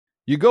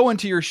You go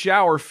into your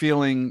shower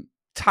feeling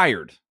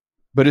tired,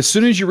 but as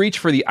soon as you reach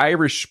for the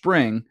Irish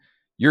Spring,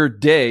 your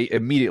day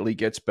immediately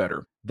gets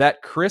better.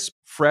 That crisp,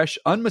 fresh,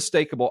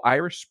 unmistakable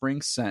Irish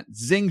Spring scent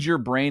zings your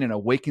brain and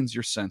awakens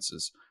your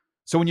senses.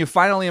 So when you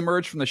finally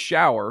emerge from the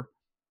shower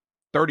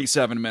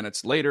 37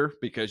 minutes later,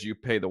 because you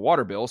pay the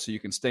water bill so you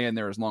can stay in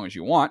there as long as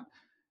you want,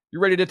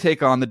 you're ready to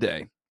take on the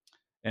day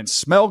and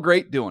smell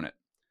great doing it.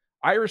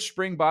 Irish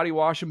Spring Body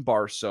Wash and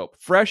Bar Soap.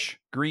 Fresh,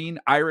 green,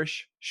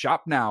 Irish.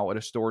 Shop now at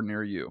a store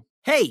near you.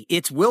 Hey,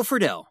 it's Will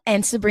Friedle.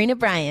 And Sabrina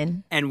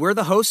Bryan. And we're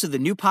the hosts of the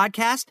new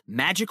podcast,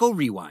 Magical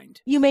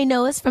Rewind. You may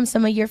know us from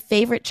some of your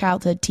favorite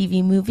childhood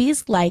TV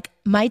movies like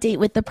My Date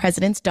with the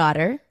President's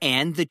Daughter.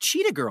 And the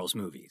Cheetah Girls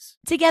movies.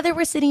 Together,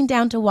 we're sitting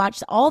down to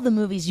watch all the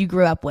movies you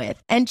grew up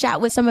with and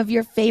chat with some of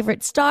your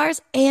favorite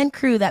stars and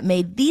crew that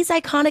made these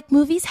iconic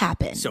movies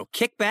happen. So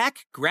kick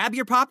back, grab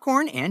your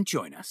popcorn, and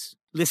join us.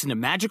 Listen to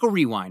Magical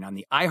Rewind on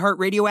the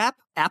iHeartRadio app,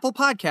 Apple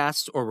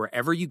Podcasts, or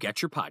wherever you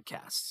get your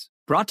podcasts.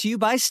 Brought to you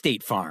by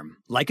State Farm.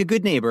 Like a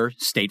good neighbor,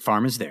 State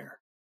Farm is there.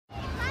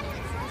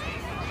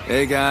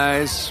 Hey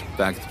guys,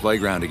 back at the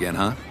playground again,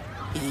 huh?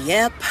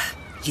 Yep.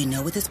 You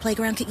know what this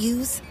playground could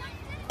use?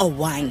 A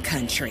wine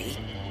country.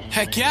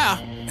 Heck yeah,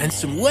 and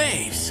some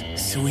waves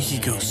so we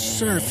could go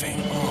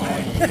surfing.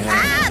 Oh,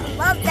 yeah. I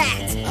love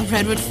that. A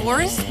redwood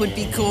forest would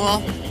be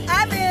cool.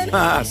 I'm in.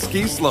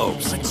 Ski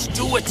slopes. Let's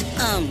do it.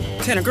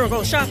 Can a girl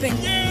go shopping?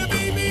 Yeah,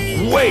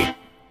 baby. Wait!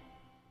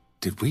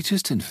 Did we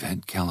just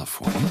invent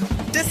California?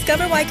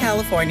 Discover why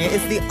California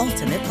is the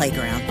ultimate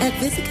playground at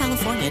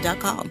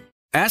visitcalifornia.com.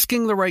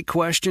 Asking the right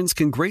questions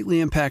can greatly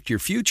impact your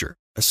future,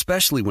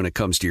 especially when it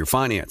comes to your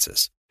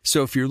finances.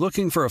 So if you're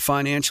looking for a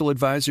financial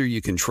advisor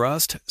you can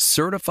trust,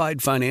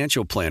 certified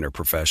financial planner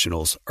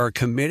professionals are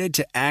committed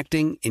to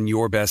acting in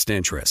your best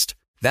interest.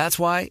 That's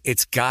why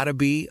it's got to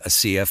be a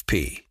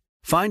CFP.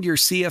 Find your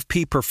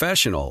CFP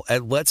professional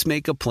at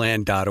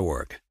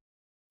letsmakeaplan.org.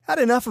 Had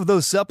enough of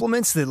those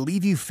supplements that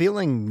leave you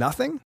feeling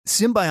nothing?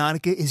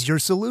 Symbiotica is your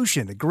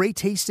solution to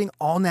great-tasting,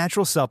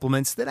 all-natural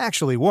supplements that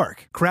actually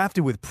work.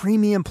 Crafted with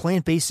premium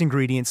plant-based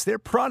ingredients, their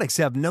products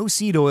have no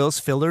seed oils,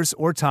 fillers,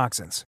 or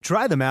toxins.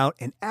 Try them out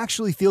and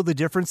actually feel the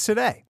difference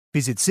today.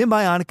 Visit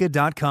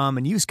Symbiotica.com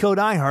and use code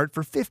IHEART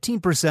for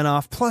 15%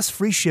 off plus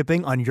free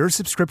shipping on your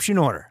subscription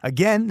order.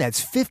 Again,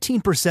 that's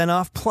 15%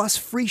 off plus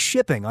free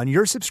shipping on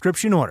your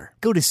subscription order.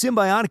 Go to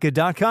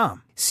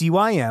Symbiotica.com.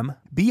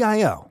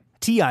 CYMBIOTIKA.com.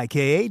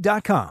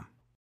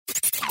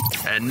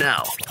 And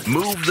now,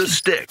 Move the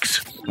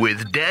Sticks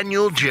with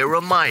Daniel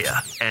Jeremiah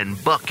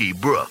and Bucky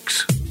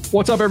Brooks.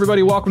 What's up,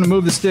 everybody? Welcome to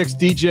Move the Sticks.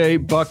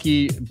 DJ,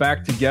 Bucky,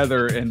 back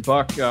together. And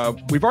Buck,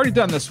 we've already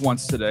done this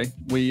once today.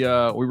 We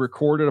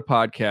recorded a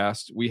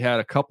podcast. We had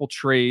a couple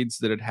trades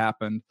that had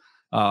happened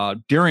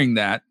during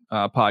that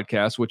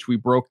podcast, which we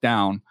broke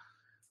down.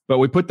 But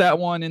we put that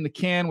one in the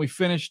can. We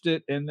finished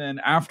it. And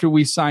then after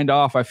we signed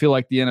off, I feel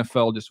like the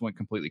NFL just went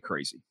completely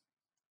crazy.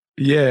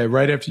 Yeah,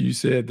 right after you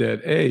said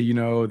that, hey, you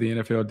know, the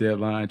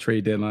NFL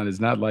trade deadline is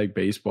not like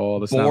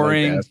baseball. It's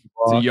boring. Not like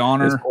basketball. It's a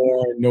yawner. It's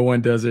boring. No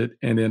one does it.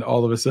 And then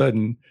all of a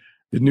sudden,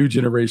 the new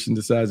generation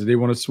decides that they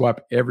want to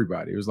swap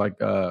everybody. It was like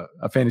a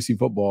fantasy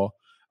football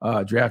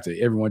draft.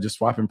 Everyone just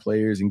swapping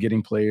players and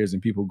getting players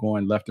and people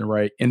going left and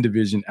right, in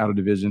division, out of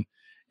division.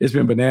 It's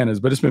been bananas,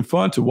 but it's been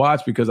fun to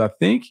watch because I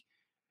think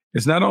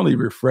it's not only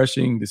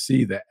refreshing to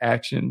see the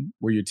action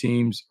where your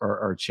teams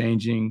are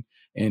changing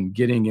and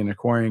getting and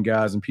acquiring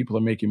guys and people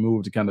are making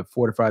moves to kind of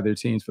fortify their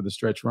teams for the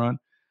stretch run.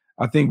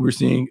 I think we're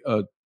seeing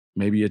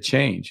maybe a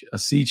change, a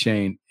sea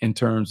change in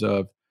terms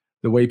of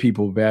the way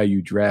people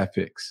value draft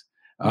picks.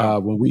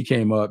 When we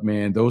came up,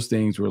 man, those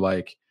things were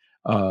like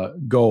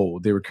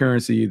gold. They were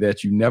currency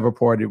that you never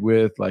parted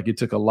with. Like it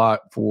took a lot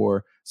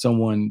for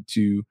someone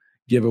to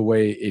give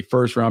away a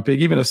first round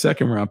pick, even a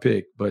second round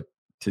pick. But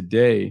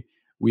today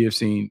we have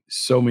seen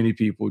so many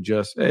people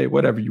just, hey,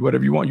 whatever you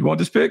want. You want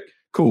this pick?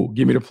 Cool.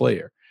 Give me the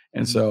player.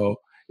 And so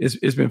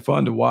it's been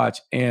fun to watch.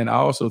 And I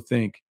also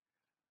think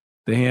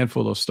the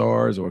handful of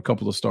stars or a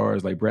couple of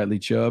stars like Bradley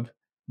Chubb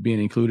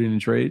being included in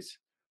trades,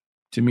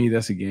 to me,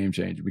 that's a game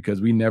changer because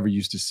we never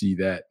used to see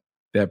that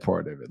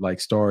part of it,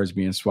 like stars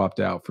being swapped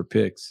out for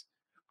picks.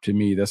 To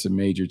me, that's a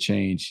major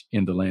change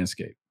in the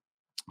landscape.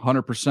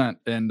 100%.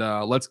 And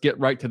let's get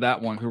right to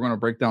that one. We're going to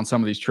break down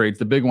some of these trades.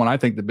 The big one, I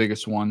think the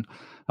biggest one,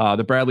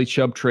 the Bradley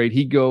Chubb trade.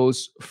 He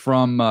goes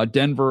from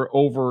Denver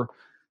over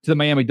to the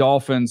Miami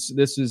Dolphins.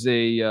 This is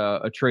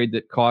a trade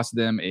that cost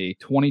them a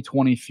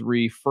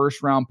 2023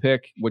 first-round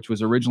pick, which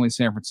was originally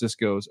San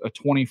Francisco's, a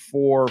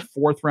 24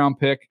 fourth-round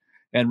pick,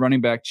 and running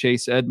back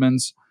Chase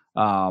Edmonds.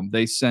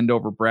 They send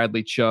over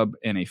Bradley Chubb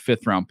and a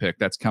fifth-round pick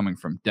that's coming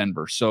from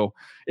Denver. So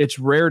it's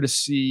rare to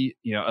see,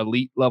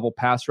 elite-level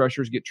pass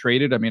rushers get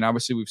traded. I mean,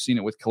 obviously we've seen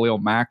it with Khalil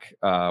Mack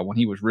when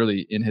he was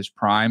really in his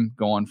prime,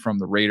 going from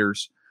the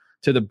Raiders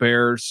to the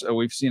Bears.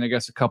 We've seen, I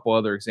guess, a couple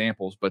other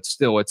examples, but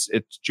still it's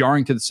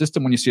jarring to the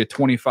system when you see a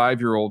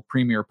 25-year-old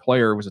premier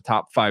player who was a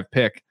top 5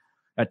 pick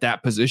at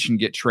that position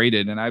get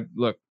traded. And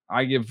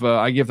I give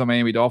the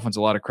Miami Dolphins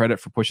a lot of credit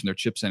for pushing their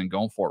chips in and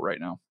going for it right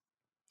now.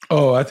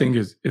 Oh, I think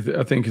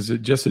it's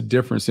just a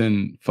difference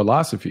in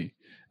philosophy.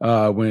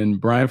 When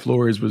Brian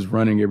Flores was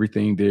running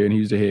everything there and he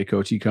was the head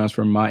coach, he comes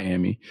from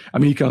Miami. I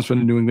mean, he comes from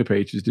the New England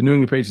Patriots. The New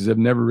England Patriots have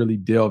never really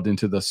delved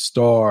into the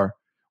star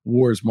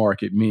wars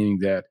market, meaning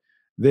that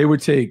they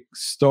would take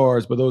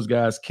stars, but those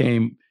guys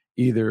came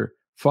either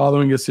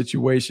following a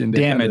situation that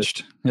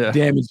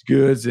damaged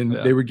goods and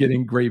they were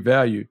getting great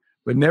value,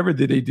 but never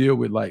did they deal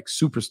with like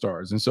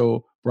superstars. And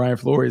so Brian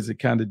Flores had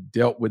kind of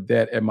dealt with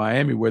that at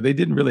Miami, where they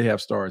didn't really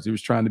have stars. He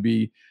was trying to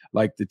be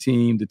like the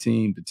team.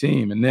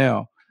 And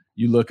now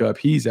you look up,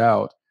 he's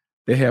out.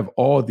 They have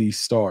all these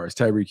stars.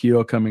 Tyreek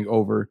Hill coming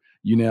over.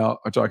 You now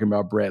are talking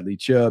about Bradley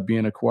Chubb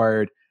being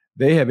acquired.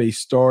 They have a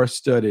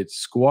star-studded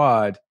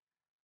squad,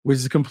 which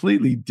is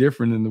completely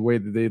different than the way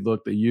that they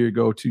looked a year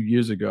ago, 2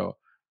 years ago.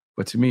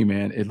 But to me,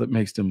 man, it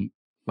makes them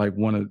like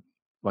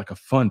a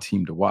fun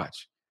team to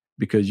watch,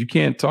 because you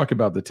can't talk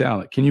about the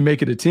talent. Can you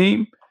make it a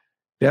team?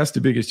 That's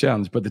the biggest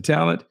challenge. But the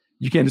talent,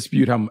 you can't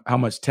dispute how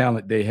much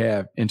talent they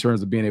have in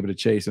terms of being able to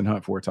chase and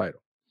hunt for a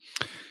title.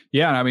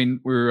 Yeah, I mean,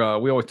 we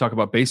always talk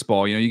about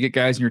baseball. You get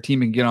guys in your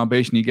team that can get on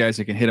base, and you guys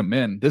that can hit them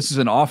in. This is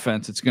an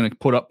offense that's going to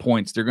put up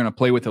points. They're going to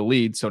play with a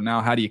lead. So now,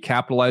 how do you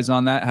capitalize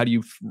on that? How do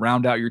you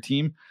round out your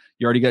team?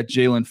 You already got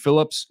Jalen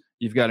Phillips.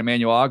 You've got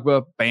Emmanuel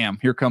Ogbah. Bam!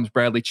 Here comes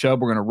Bradley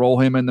Chubb. We're going to roll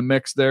him in the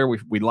mix there.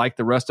 We like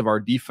the rest of our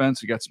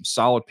defense. We got some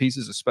solid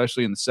pieces,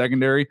 especially in the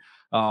secondary.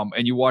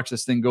 And you watch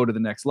this thing go to the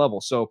next level.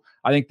 So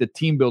I think the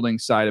team building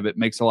side of it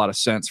makes a lot of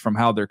sense from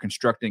how they're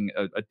constructing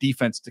a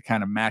defense to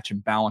kind of match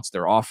and balance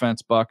their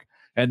offense, Buck.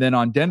 And then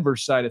on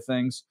Denver's side of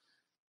things,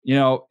 we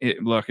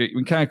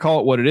kind of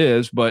call it what it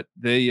is, but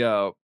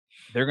they're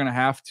going to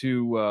have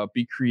to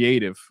be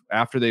creative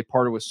after they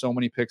parted with so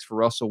many picks for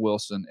Russell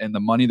Wilson and the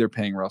money they're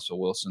paying Russell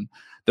Wilson.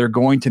 They're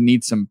going to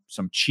need some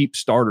cheap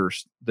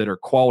starters that are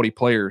quality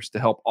players to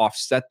help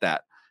offset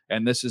that.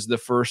 And this is the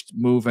first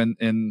move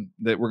in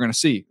that we're going to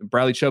see.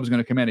 Bradley Chubb is going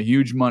to command a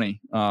huge money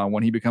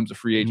when he becomes a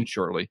free agent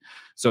shortly.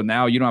 So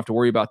now you don't have to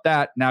worry about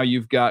that. Now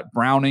you've got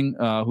Browning,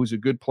 who's a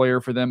good player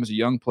for them as a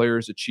young player,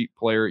 as a cheap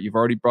player. You've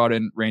already brought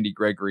in Randy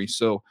Gregory.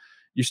 So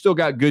you still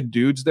got good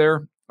dudes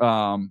there.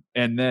 And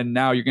then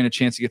now you're going to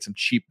chance to get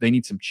they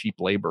need some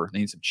cheap labor. They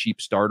need some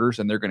cheap starters,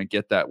 and they're going to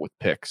get that with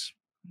picks.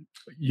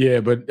 Yeah,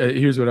 but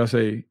here's what I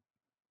say.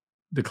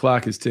 The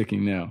clock is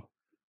ticking now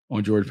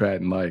on George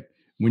Patton. Like,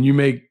 when you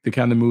make the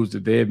kind of moves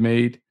that they have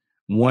made,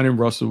 one in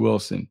Russell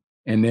Wilson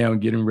and now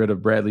getting rid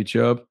of Bradley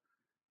Chubb,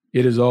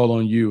 it is all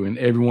on you. And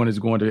everyone is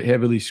going to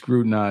heavily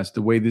scrutinize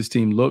the way this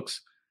team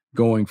looks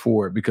going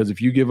forward. Because if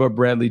you give up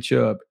Bradley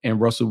Chubb and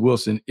Russell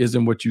Wilson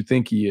isn't what you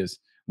think he is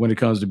when it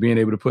comes to being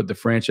able to put the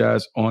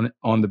franchise on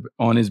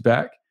his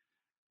back,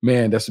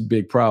 man, that's a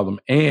big problem.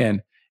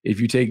 And if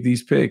you take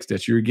these picks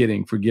that you're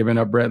getting for giving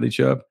up Bradley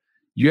Chubb,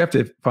 you have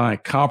to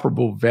find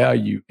comparable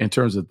value in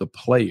terms of the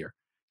player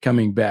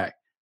coming back.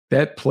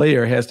 That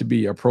player has to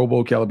be a Pro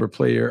Bowl caliber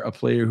player, a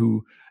player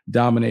who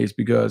dominates,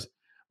 because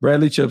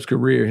Bradley Chubb's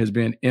career has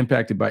been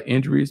impacted by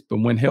injuries, but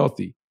when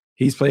healthy,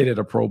 he's played at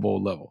a Pro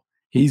Bowl level.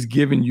 He's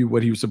given you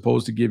what he was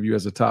supposed to give you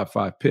as a top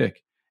 5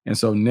 pick. And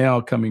so now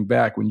coming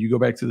back, when you go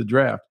back to the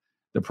draft,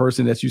 the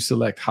person that you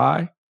select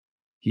high,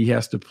 he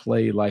has to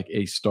play like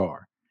a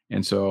star.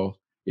 And so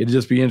it'll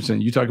just be interesting.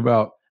 You talk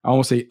about, I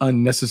won't say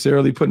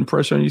unnecessarily putting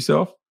pressure on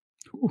yourself.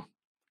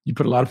 You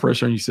put a lot of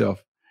pressure on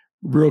yourself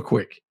real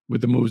quick with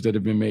the moves that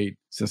have been made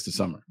since the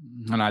summer.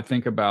 And I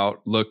think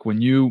about, look,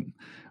 when you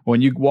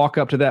walk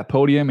up to that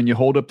podium and you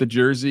hold up the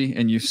jersey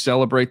and you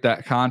celebrate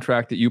that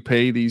contract that you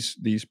pay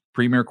these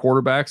premier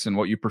quarterbacks and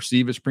what you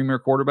perceive as premier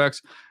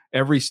quarterbacks,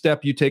 every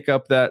step you take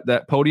up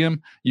that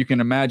podium, you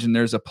can imagine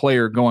there's a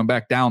player going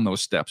back down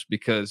those steps,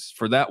 because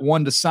for that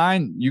one to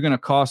sign, you're going to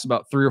cost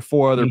about 3 or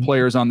 4 other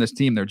players on this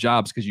team their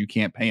jobs, because you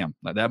can't pay them.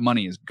 That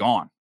money is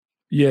gone.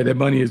 Yeah, that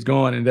money is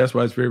gone. And that's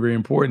why it's very, very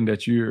important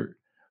that you're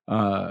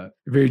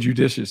very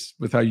judicious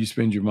with how you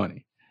spend your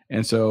money.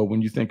 And so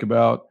when you think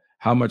about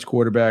how much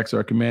quarterbacks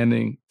are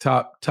commanding,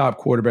 top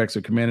quarterbacks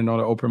are commanding on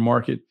the open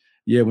market,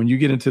 when you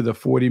get into the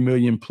 40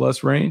 million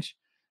plus range,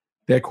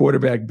 that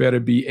quarterback better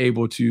be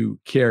able to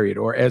carry it.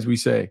 Or as we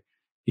say,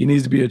 he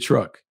needs to be a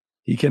truck.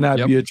 He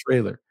cannot be a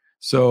trailer.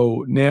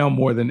 So now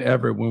more than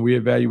ever, when we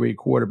evaluate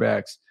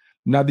quarterbacks,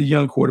 not the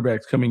young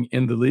quarterbacks coming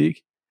in the league,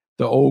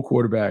 the old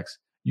quarterbacks,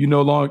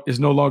 it's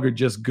no longer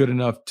just good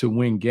enough to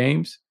win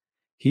games.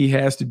 He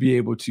has to be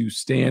able to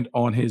stand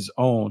on his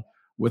own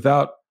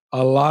without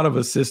a lot of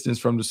assistance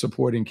from the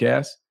supporting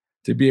cast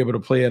to be able to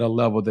play at a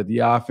level that the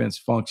offense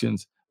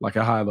functions like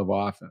a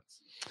high-level offense.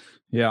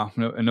 Yeah,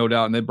 no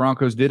doubt. And the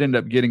Broncos did end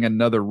up getting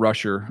another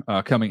rusher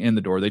coming in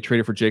the door. They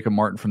traded for Jacob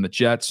Martin from the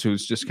Jets,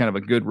 who's just kind of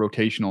a good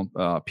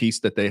rotational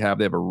piece that they have.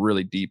 They have a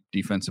really deep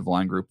defensive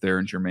line group there,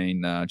 and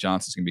Jermaine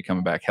Johnson's going to be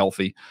coming back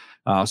healthy.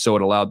 So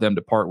it allowed them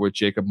to part with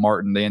Jacob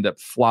Martin. They end up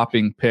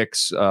flopping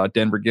picks.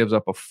 Denver gives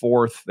up a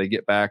 4th. They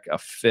get back a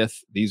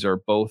 5th. These are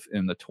both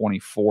in the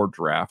 24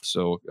 draft,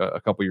 so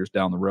a couple years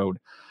down the road.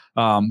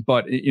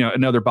 But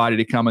another body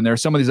to come in there.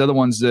 Some of these other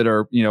ones that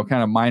are,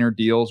 kind of minor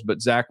deals, but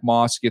Zach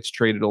Moss gets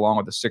traded along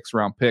with a 6th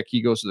round pick.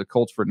 He goes to the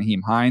Colts for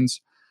Naheem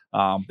Hines.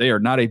 They're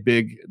not a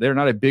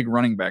big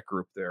running back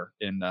group there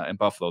in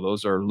Buffalo.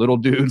 Those are little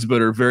dudes,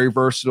 but are very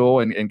versatile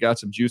and got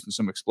some juice and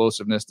some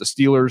explosiveness. The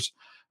Steelers,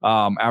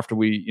 after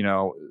we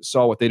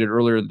saw what they did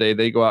earlier in the day,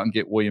 they go out and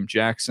get William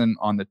Jackson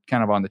on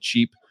the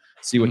cheap,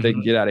 see what they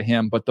can get out of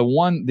him. But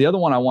the other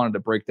one I wanted to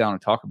break down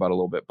and talk about a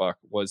little bit, Buck,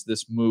 was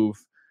this move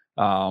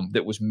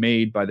that was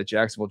made by the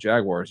Jacksonville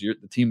Jaguars,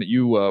 the team that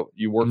you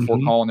work for,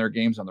 calling their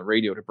games on the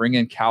radio, to bring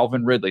in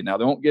Calvin Ridley. Now,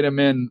 they won't get him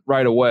in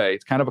right away.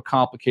 It's kind of a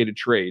complicated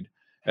trade,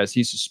 as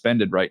he's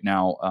suspended right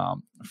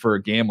now for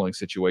a gambling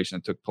situation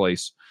that took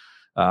place.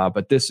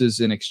 But this is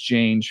in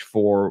exchange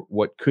for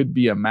what could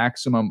be a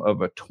maximum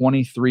of a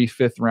 23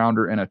 fifth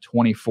rounder and a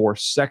 24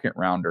 second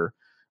rounder.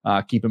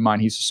 Keep in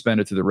mind, he's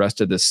suspended through the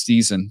rest of this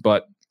season,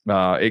 but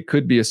it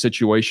could be a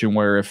situation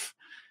where if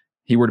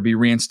he were to be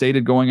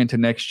reinstated going into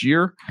next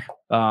year,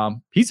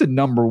 he's a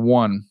number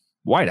one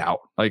wideout,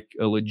 like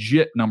a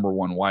legit number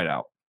one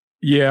wideout.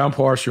 Yeah, I'm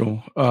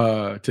partial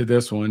to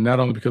this one, not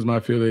only because of my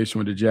affiliation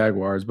with the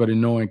Jaguars, but in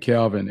knowing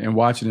Calvin and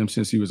watching him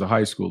since he was a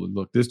high schooler.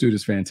 Look, this dude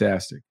is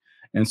fantastic.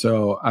 And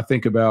so I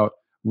think about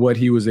what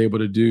he was able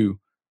to do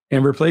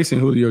and replacing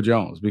Julio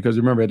Jones, because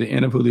remember, at the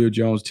end of Julio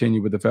Jones'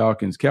 tenure with the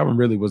Falcons, Calvin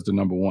Ridley was the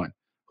number one.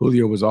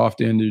 Julio was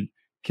oft-ended.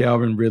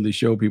 Calvin Ridley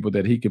showed people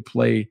that he could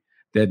play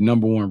that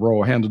number one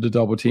role, handle the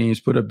double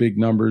teams, put up big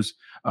numbers,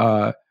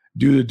 do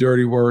the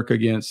dirty work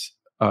against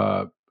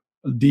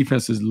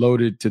defenses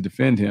loaded to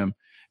defend him.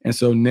 And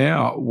so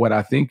now what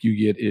I think you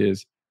get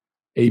is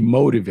a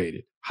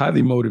motivated,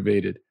 highly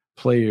motivated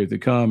player to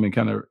come and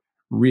kind of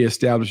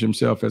reestablish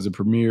himself as a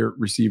premier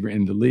receiver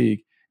in the league.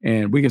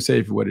 And we can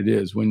say for what it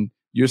is. When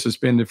you're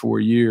suspended for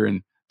a year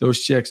and those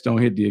checks don't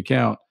hit the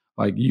account,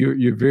 like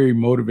you're very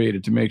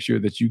motivated to make sure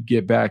that you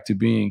get back to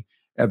being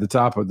at the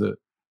top of the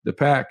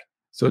pack,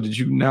 so that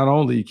you not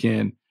only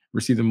can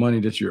receive the money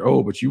that you're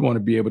owed, but you want to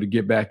be able to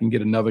get back and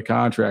get another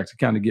contract to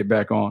kind of get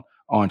back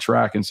on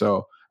track. And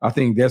so I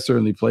think that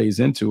certainly plays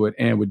into it.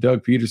 And with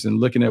Doug Peterson,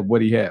 looking at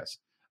what he has,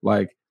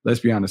 like, let's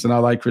be honest, and I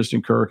like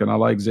Christian Kirk and I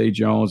like Zay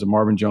Jones and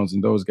Marvin Jones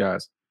and those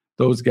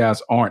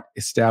guys aren't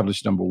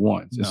established number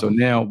ones. And so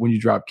now when you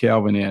drop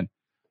Calvin in,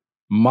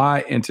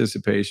 my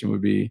anticipation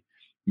would be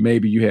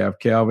maybe you have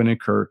Calvin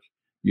and Kirk,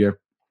 you have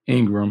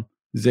Ingram,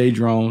 Zay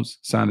Jones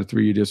signed a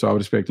 3-year deal, so I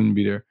would expect him to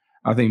be there.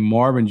 I think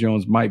Marvin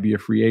Jones might be a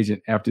free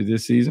agent after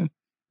this season.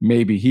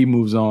 Maybe he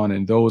moves on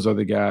and those are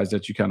the guys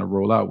that you kind of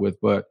roll out with.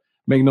 But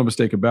make no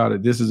mistake about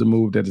it, this is a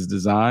move that is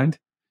designed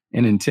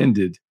and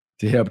intended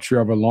to help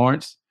Trevor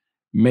Lawrence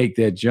make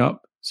that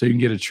jump so you can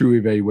get a true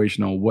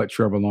evaluation on what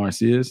Trevor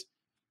Lawrence is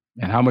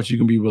and how much you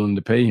can be willing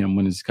to pay him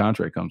when his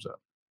contract comes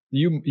up.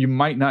 You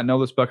might not know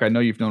this, Buck. I know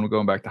you've known him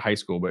going back to high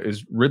school, but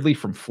is Ridley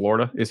from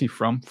Florida? Is he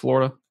from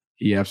Florida?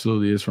 He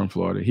absolutely is from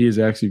Florida. He is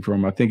actually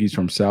I think he's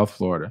from South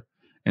Florida.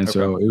 And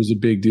so it was a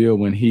big deal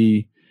when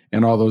he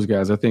and all those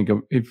guys, I think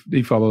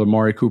he followed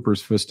Amari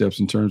Cooper's footsteps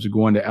in terms of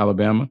going to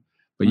Alabama.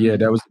 But yeah,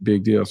 that was a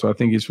big deal. So I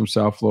think he's from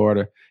South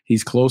Florida.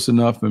 He's close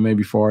enough, but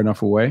maybe far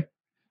enough away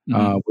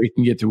where he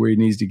can get to where he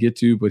needs to get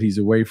to, but he's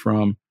away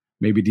from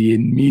maybe the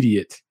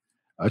immediate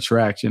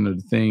attraction of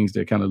the things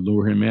that kind of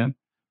lure him in.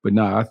 But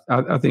no,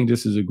 I think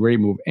this is a great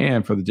move.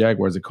 And for the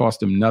Jaguars, it cost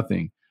them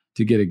nothing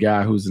to get a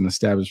guy who's an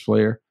established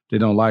player. They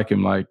don't like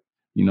him, like,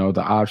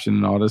 the option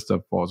and all this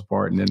stuff falls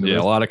apart. And then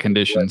a lot of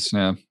conditions.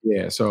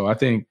 Yeah. So I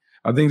think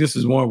this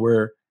is one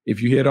where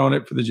if you hit on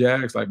it for the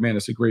Jags, like, man,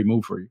 it's a great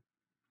move for you.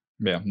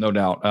 Yeah, no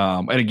doubt.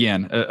 And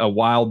again, a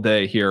wild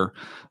day here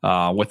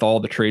with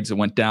all the trades that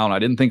went down. I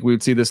didn't think we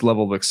would see this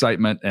level of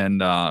excitement,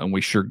 and we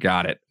sure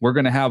got it. We're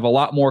going to have a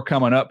lot more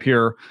coming up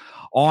here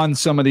on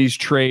some of these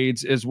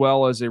trades, as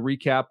well as a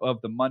recap of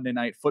the Monday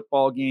Night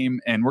Football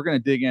game. And we're going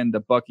to dig into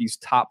Bucky's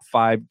top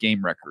 5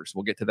 game records.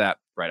 We'll get to that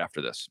right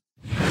after this.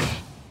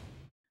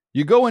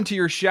 You go into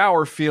your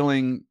shower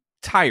feeling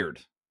tired,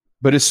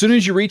 but as soon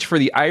as you reach for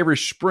the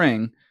Irish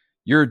Spring,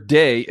 your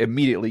day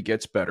immediately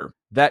gets better.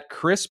 That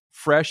crisp,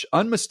 fresh,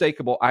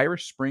 unmistakable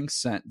Irish Spring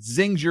scent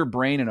zings your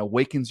brain and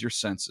awakens your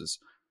senses.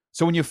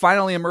 So when you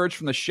finally emerge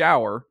from the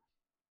shower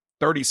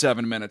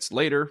 37 minutes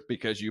later,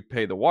 because you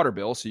pay the water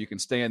bill so you can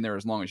stay in there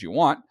as long as you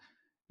want,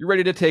 you're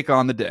ready to take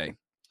on the day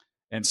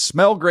and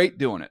smell great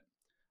doing it.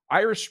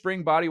 Irish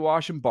Spring Body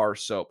Wash and Bar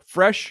Soap.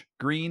 Fresh,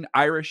 green,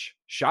 Irish.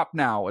 Shop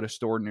now at a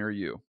store near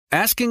you.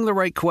 Asking the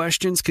right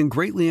questions can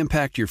greatly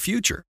impact your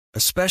future,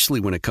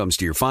 especially when it comes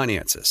to your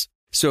finances.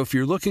 So if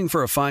you're looking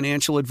for a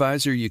financial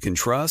advisor you can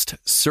trust,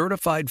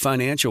 certified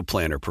financial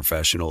planner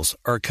professionals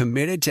are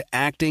committed to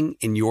acting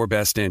in your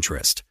best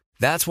interest.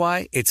 That's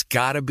why it's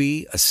got to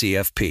be a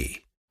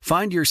CFP.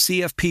 Find your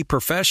CFP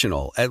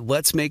professional at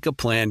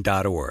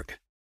letsmakeaplan.org.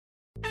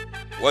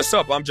 What's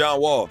up? I'm John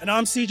Wall. And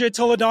I'm CJ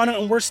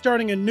Toledano, and we're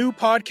starting a new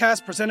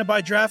podcast presented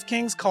by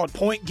DraftKings called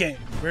Point Game.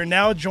 We're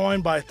now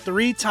joined by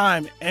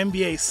 3-time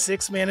NBA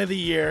Sixth Man of the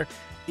Year,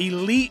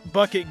 elite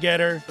bucket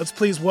getter. Let's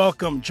please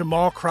welcome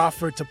Jamal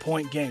Crawford to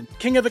Point Game.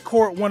 King of the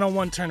Court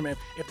one-on-one tournament.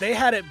 If they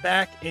had it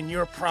back in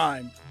your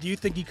prime, do you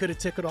think you could have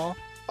took it all?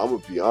 I'm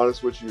going to be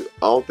honest with you.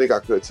 I don't think I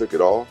could have took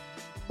it all,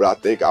 but I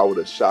think I would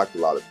have shocked a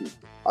lot of people.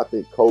 I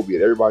think Kobe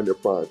and everybody in their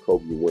prime,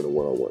 Kobe will win a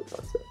one-on-one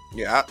contest.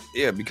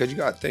 Yeah, because you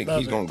got to think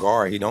he's going to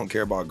guard. He don't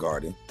care about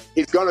guarding.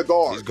 He's going to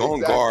guard. He's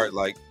going to guard.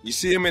 Like, you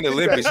see him in the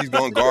Olympics, he's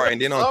going to guard.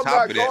 And then on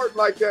top of that.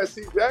 Like that,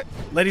 CJ.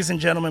 Ladies and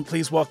gentlemen,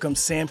 please welcome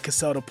Sam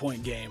Cassell to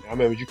Point Game. I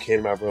remember you came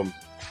in my room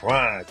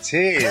crying,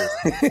 tears,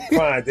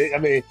 crying. I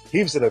mean,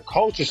 he was in a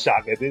culture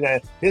shock. And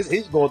then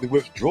he's going through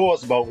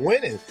withdrawals about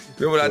winning.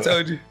 Remember what I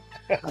told you?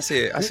 I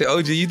said,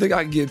 OG, you think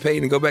I can get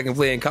paid and go back and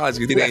play in college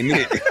because it ain't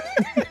it?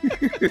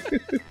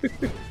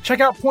 Check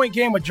out Point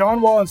Game with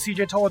John Wall and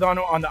CJ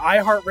Toledano on the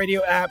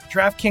iHeartRadio app,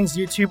 DraftKings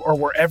YouTube, or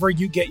wherever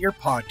you get your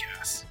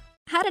podcasts.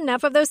 Had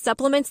enough of those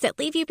supplements that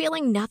leave you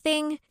feeling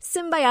nothing?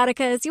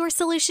 Symbiotica is your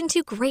solution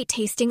to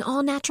great-tasting,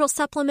 all-natural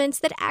supplements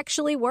that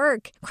actually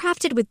work.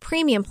 Crafted with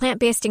premium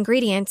plant-based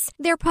ingredients,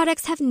 their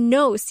products have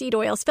no seed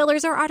oils,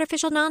 fillers, or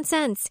artificial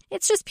nonsense.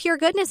 It's just pure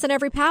goodness in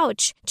every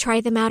pouch. Try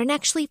them out and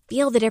actually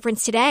feel the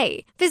difference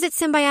today. Visit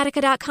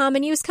Symbiotica.com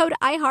and use code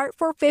IHEART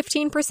for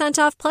 15%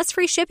 off plus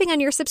free shipping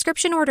on your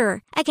subscription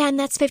order. Again,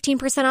 that's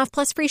 15% off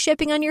plus free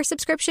shipping on your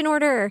subscription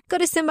order. Go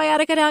to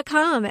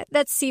Symbiotica.com.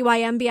 That's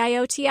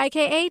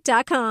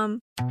CYMBIOTIKA.com.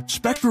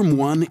 Spectrum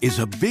One is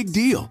a big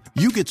deal.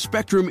 You get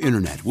Spectrum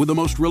Internet with the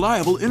most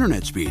reliable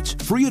internet speeds,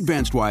 free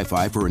advanced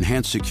Wi-Fi for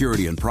enhanced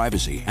security and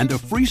privacy, and a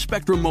free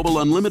Spectrum Mobile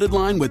Unlimited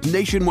line with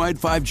nationwide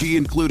 5G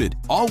included,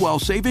 all while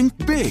saving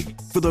big.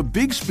 For the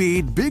big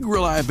speed, big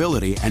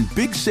reliability, and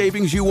big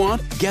savings you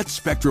want, get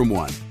Spectrum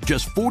One.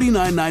 Just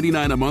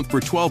 $49.99 a month for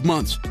 12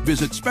 months.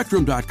 Visit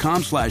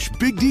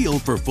spectrum.com/big deal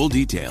for full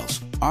details.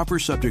 Offer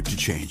subject to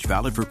change.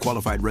 Valid for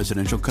qualified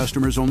residential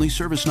customers only.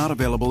 Service not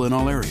available in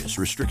all areas.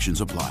 Restrictions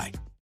apply.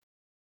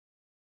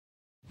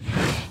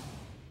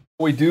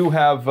 We do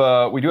have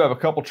a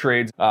couple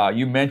trades.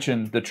 You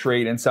mentioned the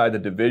trade inside the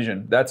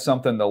division. That's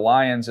something the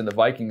Lions and the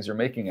Vikings are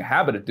making a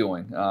habit of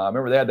doing.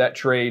 Remember they had that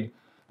trade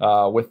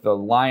with the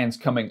Lions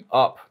coming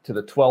up to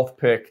the 12th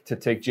pick to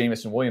take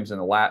Jamison Williams in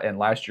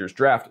last year's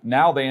draft.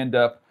 Now they end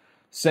up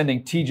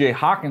sending T.J.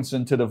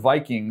 Hockenson to the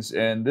Vikings,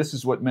 and this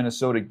is what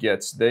Minnesota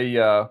gets. They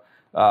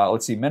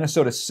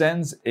Minnesota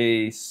sends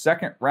a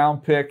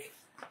second-round pick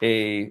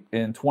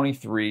in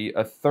 23,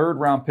 a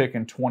third-round pick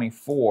in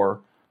 24.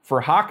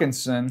 For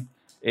Hockenson,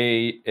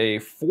 a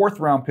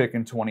fourth-round pick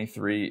in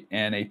 23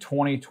 and a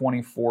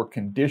 2024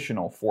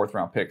 conditional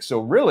fourth-round pick. So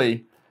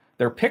really,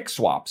 they're pick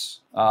swaps.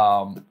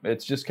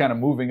 It's just kind of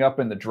moving up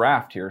in the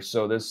draft here.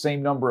 So the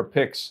same number of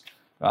picks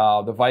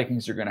the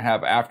Vikings are going to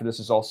have after this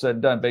is all said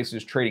and done, basically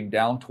just trading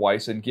down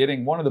twice and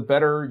getting one of the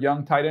better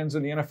young tight ends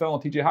in the NFL,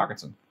 and T.J.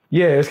 Hockenson.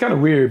 Yeah, it's kind of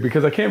weird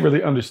because I can't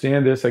really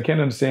understand this. I can't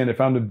understand if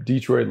I'm the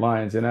Detroit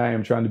Lions and I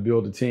am trying to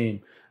build a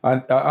team. I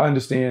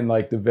understand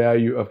like the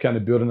value of kind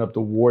of building up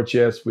the war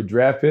chest with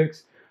draft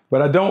picks,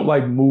 but I don't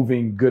like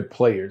moving good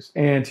players.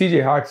 And T.J.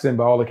 Hockenson,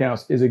 by all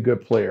accounts, is a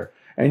good player.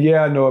 And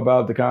yeah, I know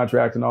about the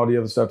contract and all the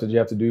other stuff that you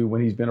have to do when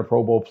he's been a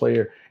Pro Bowl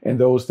player and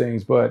those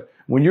things. But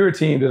when you're a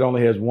team that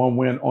only has one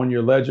win on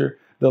your ledger,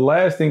 the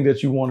last thing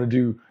that you want to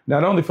do,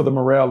 not only for the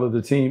morale of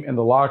the team in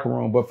the locker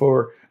room, but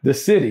for the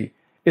city,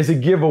 is to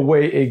give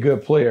away a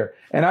good player.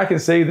 And I can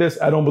say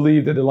this, I don't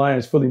believe that the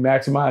Lions fully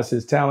maximize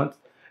his talent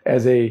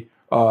as a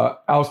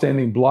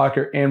outstanding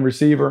blocker and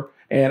receiver.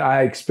 And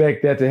I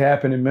expect that to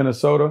happen in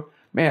Minnesota.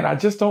 Man, I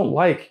just don't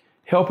like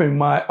helping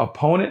my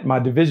opponent, my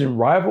division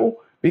rival,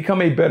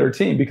 become a better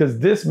team, because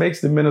this makes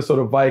the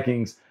Minnesota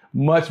Vikings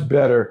much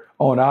better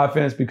on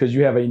offense because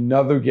you have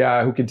another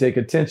guy who can take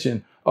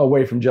attention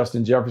away from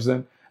Justin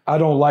Jefferson. I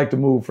don't like the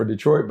move for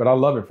Detroit, but I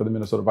love it for the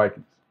Minnesota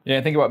Vikings. Yeah,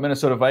 think about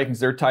Minnesota Vikings.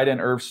 Their tight end,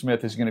 Irv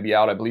Smith, is going to be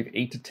out, I believe,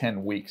 8 to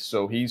 10 weeks.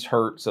 So he's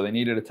hurt, so they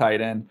needed a tight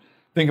end.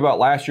 Think about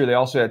last year. They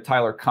also had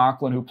Tyler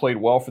Conklin, who played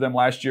well for them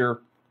last year.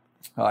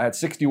 Had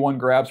 61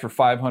 grabs for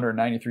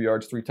 593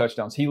 yards, 3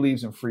 touchdowns. He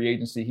leaves in free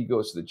agency. He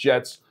goes to the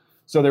Jets.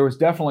 So there was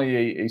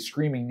definitely a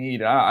screaming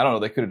need. I don't know,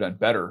 they could have done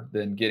better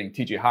than getting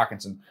T.J.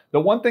 Hockenson. The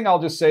one thing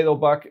I'll just say, though,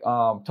 Buck,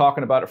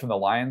 talking about it from the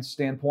Lions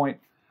standpoint,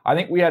 I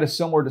think we had a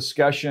similar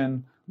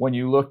discussion when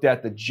you looked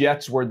at the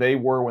Jets where they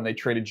were when they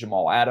traded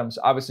Jamal Adams.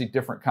 Obviously,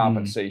 different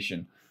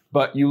compensation.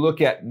 But you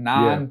look at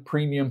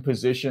non-premium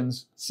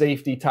positions,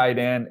 safety, tight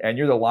end, and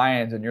you're the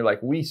Lions, and you're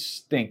like, we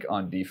stink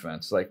on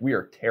defense. Like, we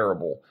are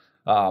terrible.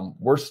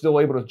 We're still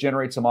able to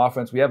generate some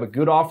offense. We have a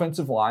good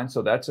offensive line,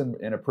 so that's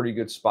in a pretty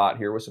good spot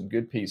here with some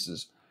good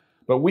pieces.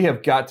 But we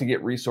have got to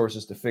get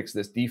resources to fix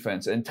this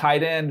defense. And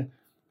tight end,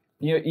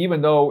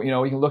 even though, you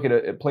can look at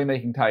a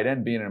playmaking tight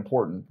end being an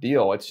important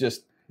deal,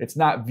 it's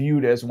not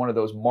viewed as one of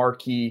those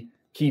marquee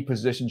key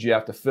positions you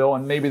have to fill.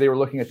 And maybe they were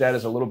looking at that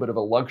as a little bit of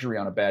a luxury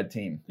on a bad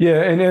team.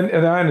 Yeah,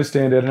 and I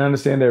understand that. And I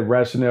understand that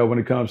rationale when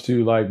it comes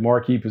to like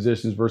marquee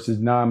positions versus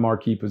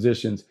non-marquee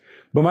positions.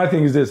 But my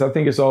thing is this, I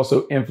think it's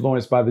also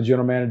influenced by the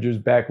general manager's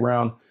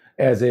background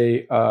as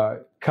a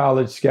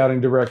college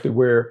scouting director,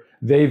 where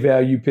they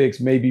value picks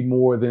maybe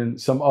more than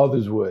some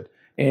others would,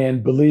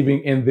 and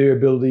believing in their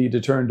ability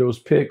to turn those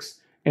picks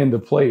into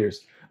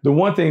players. The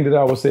one thing that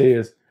I will say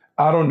is,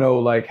 I don't know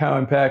like how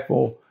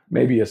impactful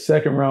maybe a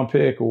second round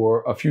pick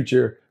or a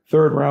future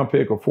third round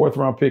pick or fourth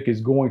round pick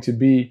is going to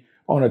be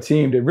on a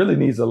team that really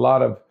needs a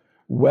lot of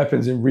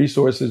weapons and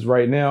resources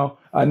right now.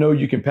 I know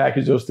you can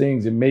package those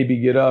things and maybe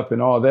get up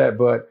and all that,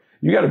 but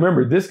you got to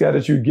remember, this guy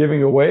that you're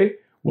giving away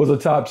was a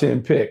top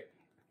 10 pick.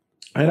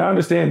 And I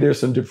understand there's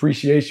some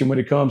depreciation when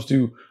it comes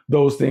to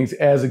those things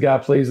as a guy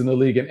plays in the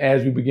league and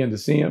as we begin to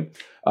see him.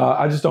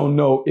 I just don't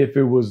know if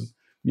it was,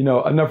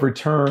 enough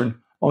return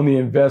on the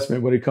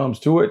investment when it comes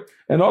to it.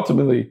 And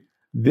ultimately,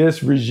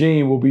 this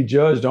regime will be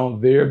judged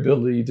on their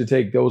ability to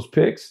take those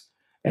picks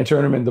and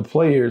turn them into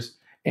players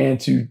and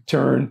to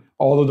turn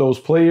all of those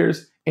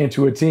players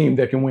into a team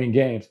that can win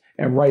games.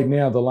 And right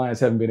now, the Lions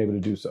haven't been able to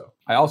do so.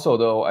 I also,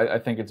 though, I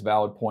think it's a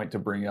valid point to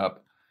bring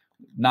up,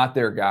 not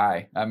their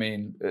guy. I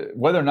mean,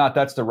 whether or not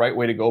that's the right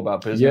way to go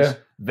about business,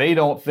 they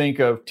don't think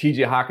of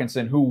TJ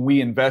Hockenson, who we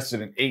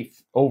invested an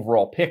 8th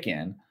overall pick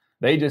in.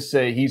 They just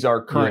say he's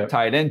our current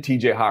tight end,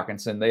 TJ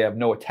Hockenson. They have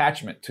no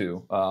attachment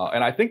to.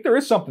 And I think there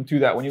is something to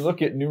that. When you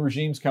look at new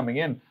regimes coming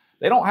in,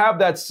 they don't have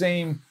that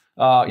same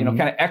kind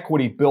of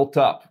equity built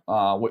up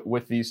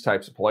with these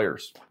types of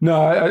players.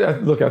 No,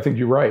 I think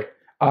you're right.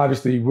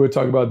 Obviously, we'll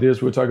talk about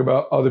this. We'll talk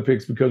about other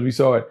picks because we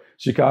saw it.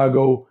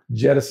 Chicago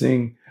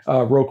jettisoning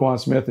Roquan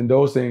Smith and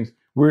those things.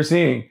 We're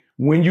seeing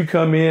when you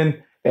come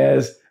in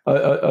as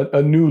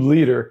a new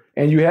leader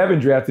and you haven't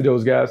drafted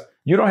those guys,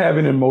 you don't have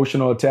an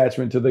emotional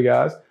attachment to the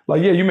guys.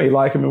 Like, you may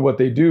like them and what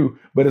they do,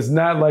 but it's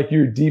not like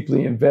you're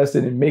deeply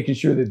invested in making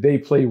sure that they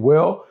play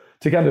well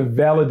to kind of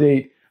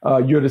validate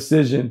your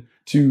decision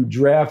to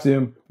draft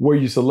them where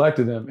you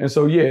selected them. And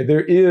so,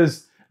 there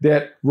is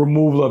that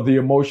removal of the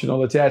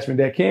emotional attachment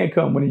that can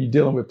come when you're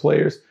dealing with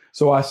players.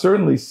 So I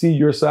certainly see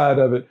your side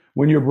of it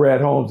when you're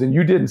Brad Holmes and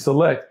you didn't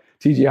select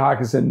TJ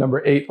Hockenson,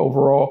 number 8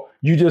 overall.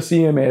 You just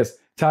see him as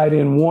tight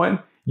end 1.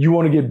 You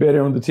want to get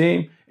better on the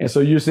team. And so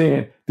you're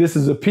saying this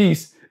is a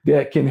piece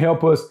that can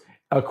help us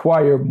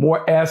acquire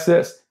more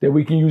assets that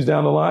we can use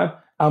down the line.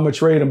 I'm going to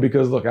trade him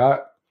because, look,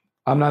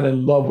 I'm not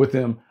in love with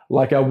him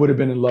like I would have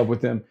been in love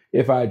with him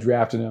if I had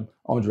drafted him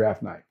on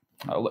draft night.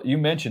 You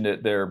mentioned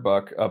it there,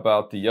 Buck,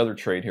 about the other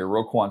trade here.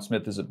 Roquan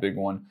Smith is a big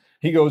one.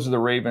 He goes to the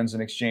Ravens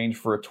in exchange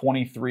for a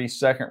 23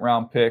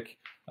 second-round pick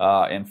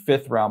and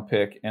 5th-round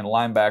pick and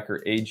linebacker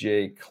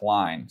A.J.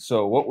 Klein.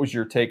 So what was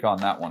your take on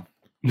that one?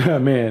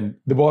 Man,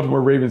 the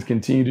Baltimore Ravens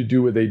continue to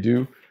do what they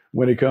do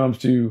when it comes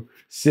to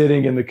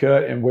sitting in the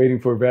cut and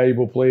waiting for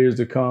valuable players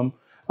to come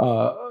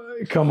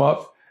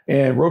up.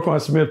 And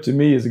Roquan Smith, to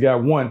me, is a guy,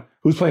 1,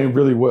 who's playing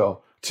really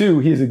well. 2,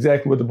 he is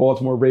exactly what the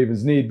Baltimore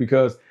Ravens need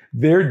because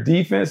their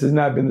defense has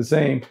not been the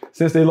same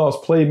since they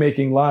lost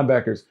playmaking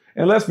linebackers.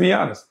 And let's be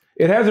honest,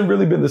 it hasn't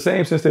really been the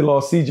same since they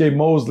lost C.J.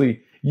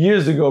 Mosley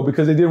years ago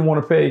because they didn't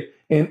want to pay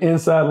an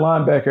inside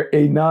linebacker,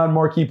 a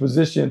non-marquee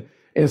position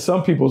in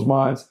some people's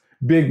minds,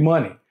 big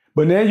money.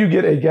 But now you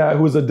get a guy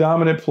who is a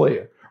dominant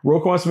player.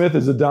 Roquan Smith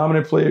is a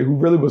dominant player who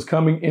really was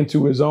coming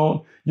into his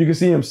own. You can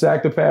see him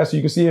sack the passer.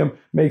 You can see him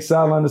make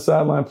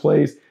sideline-to-sideline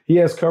plays. He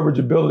has coverage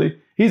ability.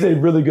 He's a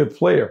really good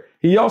player.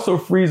 He also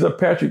frees up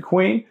Patrick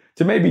Queen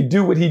to maybe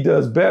do what he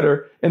does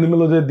better in the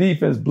middle of the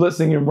defense,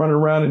 blitzing and running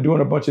around and doing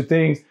a bunch of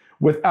things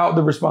without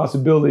the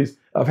responsibilities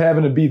of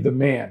having to be the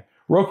man.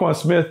 Roquan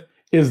Smith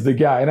is the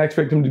guy, and I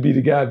expect him to be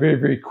the guy very,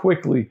 very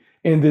quickly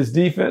in this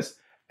defense.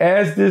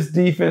 As this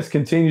defense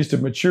continues to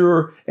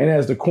mature and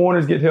as the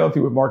corners get healthy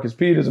with Marcus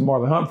Peters and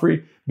Marlon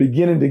Humphrey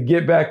beginning to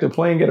get back to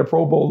playing at a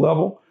Pro Bowl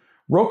level,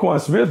 Roquan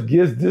Smith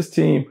gives this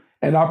team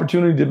an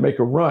opportunity to make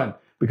a run.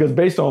 Because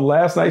based on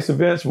last night's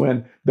events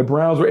when the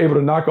Browns were able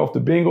to knock off the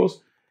Bengals,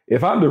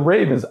 if I'm the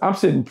Ravens, I'm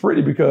sitting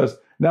pretty because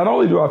not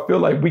only do I feel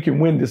like we can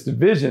win this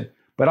division,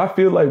 but I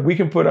feel like we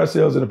can put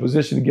ourselves in a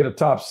position to get a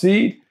top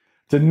seed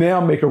to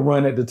now make a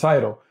run at the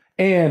title.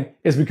 And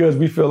it's because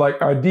we feel like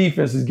our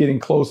defense is getting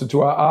closer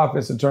to our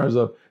offense in terms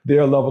of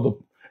their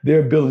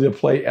ability to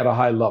play at a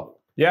high level.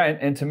 Yeah,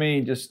 and to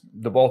me, just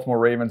the Baltimore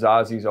Ravens,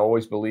 Ozzy's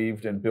always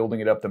believed in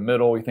building it up the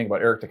middle. You think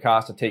about Eric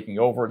DeCosta taking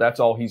over. That's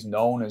all he's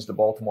known as the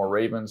Baltimore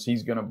Ravens.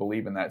 He's going to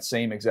believe in that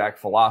same exact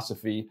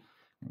philosophy.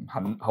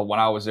 When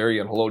I was there, you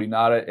had Haloti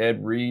Ngata,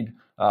 Ed Reed,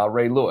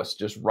 Ray Lewis,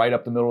 just right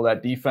up the middle of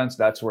that defense.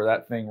 That's where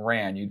that thing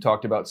ran. You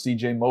talked about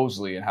C.J.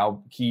 Mosley and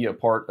how key a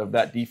part of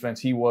that defense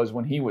he was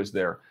when he was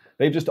there.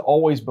 They've just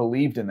always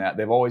believed in that.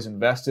 They've always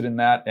invested in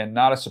that, and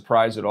not a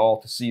surprise at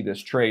all to see this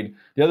trade.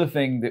 The other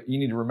thing that you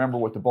need to remember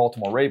with the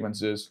Baltimore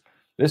Ravens is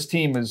this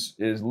team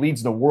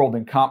leads the world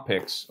in comp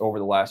picks over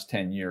the last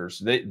 10 years.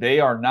 They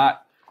are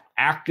not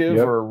active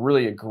or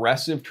really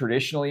aggressive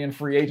traditionally in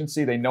free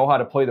agency. They know how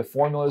to play the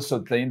formulas so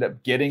that they end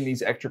up getting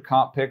these extra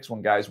comp picks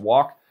when guys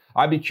walk.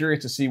 I'd be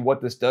curious to see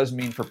what this does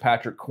mean for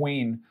Patrick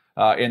Queen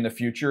in the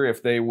future,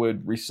 if they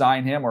would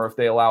re-sign him or if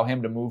they allow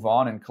him to move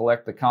on and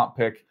collect the comp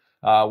pick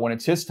when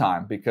it's his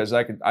time, because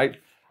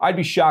I'd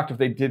be shocked if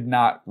they did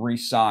not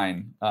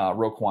re-sign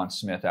Roquan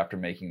Smith after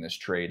making this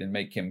trade and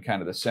make him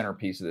kind of the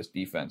centerpiece of this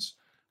defense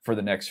for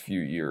the next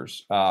few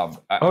years. I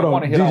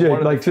want to hit DJ, on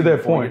one like to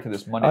that point, to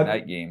this Monday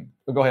night game.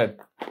 Go ahead.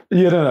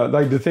 Yeah, no.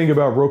 Like the thing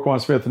about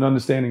Roquan Smith and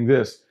understanding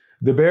this,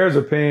 the Bears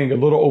are paying a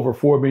little over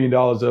 $4 million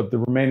of the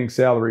remaining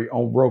salary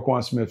on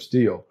Roquan Smith's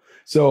deal.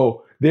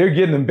 So they're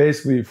getting him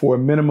basically for a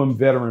minimum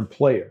veteran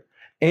player.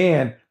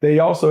 And they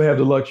also have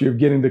the luxury of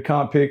getting the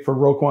comp pick for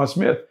Roquan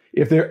Smith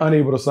if they're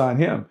unable to sign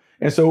him.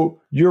 And so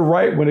you're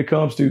right when it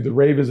comes to the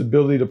Ravens'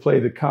 ability to play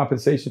the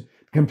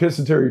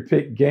compensatory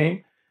pick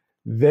game.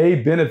 They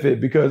benefit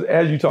because,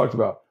 as you talked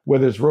about,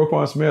 whether it's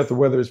Roquan Smith or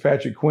whether it's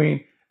Patrick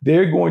Queen,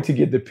 they're going to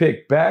get the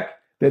pick back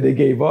that they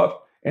gave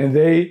up. And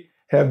they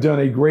have done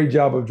a great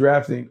job of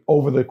drafting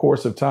over the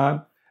course of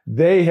time.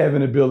 They have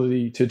an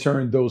ability to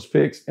turn those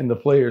picks into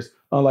players,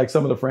 unlike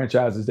some of the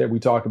franchises that we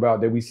talk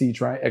about that we see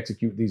try and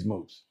execute these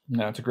moves.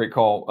 No, it's a great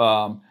call.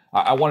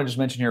 I want to just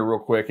mention here real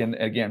quick, and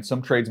again,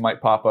 some trades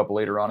might pop up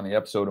later on in the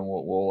episode, and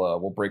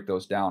we'll break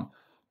those down.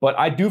 But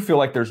I do feel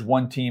like there's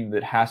one team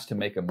that has to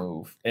make a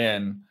move,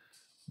 and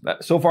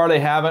so far they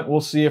haven't.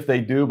 We'll see if they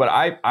do, but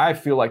I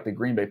feel like the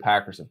Green Bay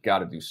Packers have got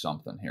to do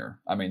something here.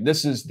 I mean,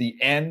 this is the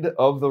end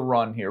of the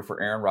run here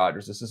for Aaron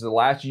Rodgers. This is the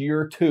last year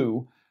or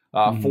two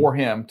for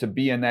him to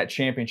be in that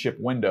championship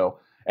window.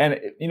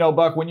 And, you know,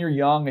 Buck, when you're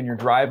young and you're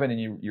driving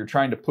and you're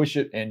trying to push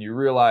it and you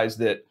realize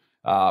that,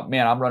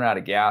 man, I'm running out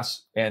of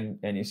gas, and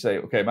you say,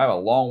 okay, I have a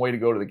long way to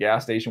go to the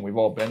gas station. We've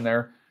all been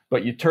there.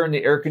 But you turn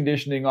the air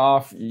conditioning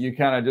off. You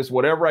kind of just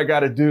whatever I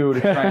got to do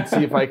to try and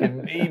see if I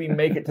can maybe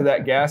make it to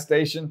that gas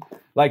station.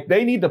 Like,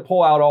 they need to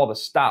pull out all the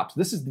stops.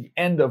 This is the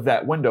end of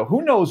that window.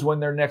 Who knows when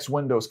their next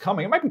window is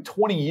coming? It might be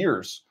 20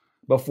 years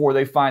before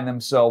they find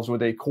themselves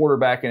with a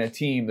quarterback and a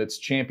team that's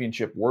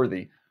championship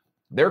worthy.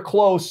 They're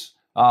close.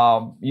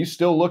 You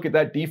still look at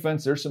that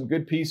defense. There's some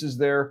good pieces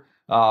there.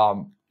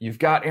 You've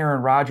got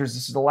Aaron Rodgers.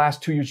 This is the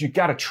last 2 years. You've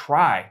got to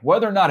try.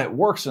 Whether or not it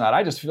works or not,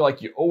 I just feel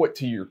like you owe it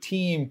to your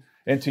team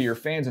and to your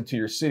fans and to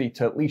your city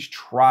to at least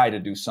try to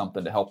do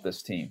something to help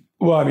this team.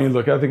 Well, I mean,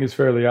 look, I think it's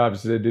fairly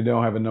obvious that they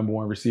don't have a number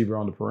one receiver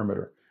on the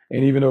perimeter.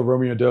 And even though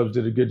Romeo Doubs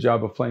did a good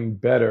job of playing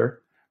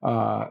better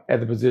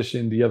at the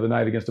position the other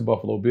night against the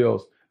Buffalo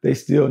Bills, they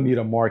still need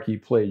a marquee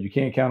player. You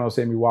can't count on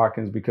Sammy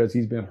Watkins because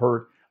he's been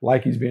hurt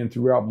like he's been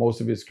throughout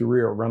most of his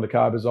career. Randall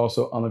Cobb is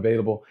also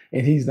unavailable,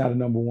 and he's not a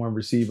number one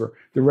receiver.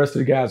 The rest of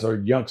the guys are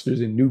youngsters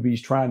and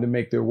newbies trying to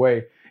make their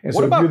way. And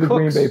so if you're the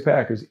Green Bay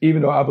Packers,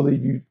 even though I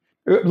believe you –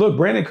 look,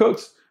 Brandon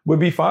Cooks would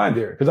be fine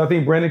there because I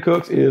think Brandon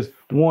Cooks is,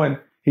 one,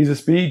 he's a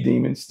speed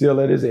demon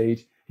still at his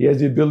age. He has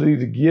the ability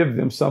to give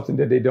them something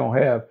that they don't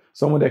have,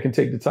 someone that can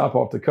take the top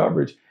off the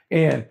coverage.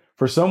 And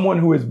for someone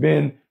who has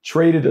been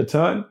traded a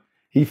ton,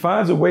 he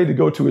finds a way to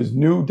go to his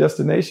new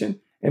destination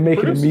and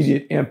make an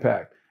immediate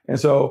impact. And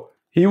so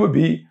he would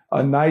be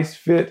a nice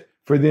fit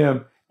for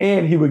them.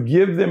 And he would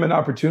give them an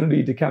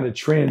opportunity to kind of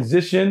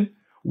transition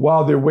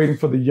while they're waiting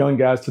for the young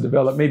guys to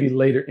develop maybe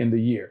later in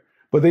the year.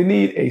 But they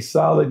need a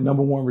solid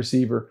number one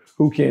receiver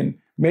who can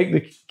make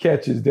the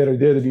catches that are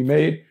there to be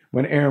made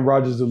when Aaron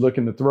Rodgers is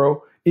looking to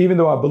throw, even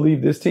though I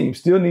believe this team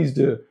still needs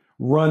to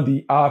run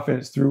the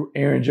offense through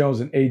Aaron Jones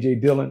and A.J.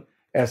 Dillon.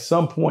 At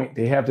some point,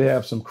 they have to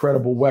have some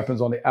credible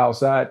weapons on the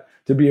outside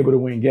to be able to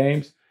win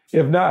games.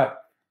 If not,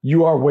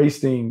 you are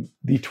wasting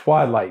the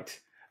twilight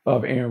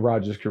of Aaron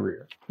Rodgers'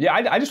 career. Yeah,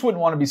 I just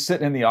wouldn't want to be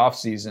sitting in the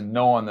offseason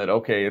knowing that,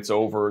 okay, it's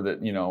over,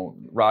 that, you know,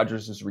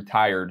 Rodgers is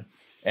retired,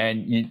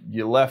 and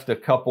you left a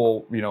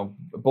couple, you know,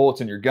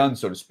 bullets in your gun,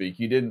 so to speak.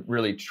 You didn't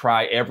really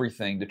try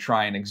everything to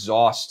try and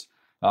exhaust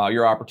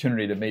your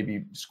opportunity to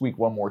maybe squeak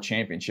one more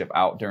championship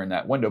out during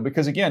that window.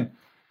 Because, again,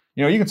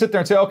 you know, you can sit there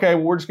and say, okay,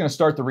 well, we're just going to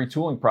start the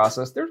retooling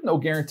process. There's no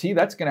guarantee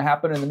that's going to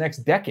happen in the next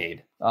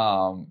decade.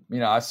 You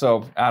know,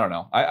 so I don't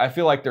know. I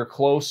feel like they're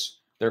close.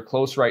 They're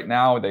close right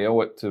now. They owe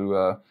it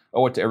to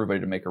everybody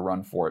to make a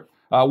run for it.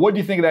 What do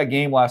you think of that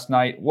game last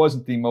night? It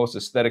wasn't the most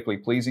aesthetically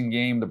pleasing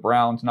game. The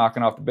Browns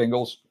knocking off the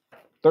Bengals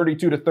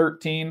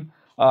 32-13.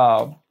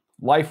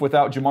 Life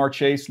without Jamar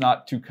Chase,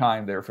 not too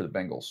kind there for the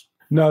Bengals.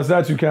 No, it's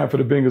not too kind for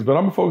the Bengals, but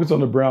I'm going to focus on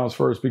the Browns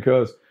first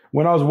because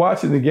when I was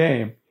watching the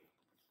game,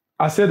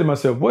 I said to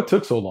myself, what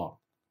took so long?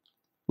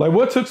 Like,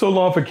 what took so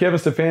long for Kevin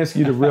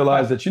Stefanski to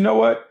realize that, you know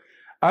what?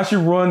 I should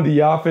run the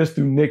offense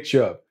through Nick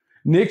Chubb.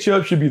 Nick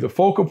Chubb should be the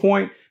focal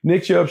point.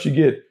 Nick Chubb should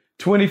get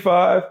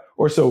 25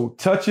 or so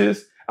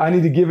touches. I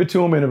need to give it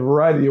to him in a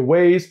variety of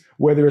ways,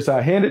 whether it's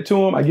I hand it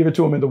to him, I give it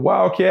to him in the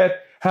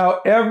Wildcat.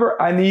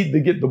 However, I need to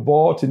get the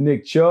ball to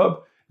Nick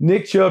Chubb.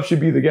 Nick Chubb should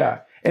be the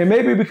guy. And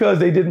maybe because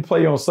they didn't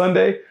play on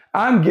Sunday,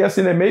 I'm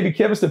guessing that maybe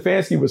Kevin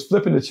Stefanski was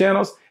flipping the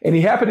channels and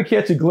he happened to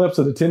catch a glimpse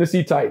of the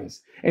Tennessee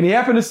Titans. And he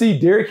happened to see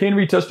Derrick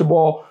Henry touch the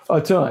ball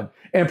a ton.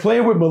 And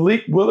playing with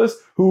Malik Willis,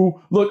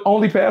 who, look,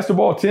 only passed the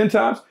ball 10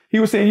 times, he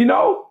was saying, you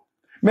know,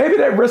 maybe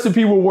that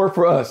recipe will work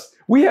for us.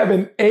 We have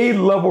an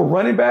A-level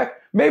running back.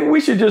 Maybe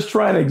we should just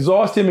try and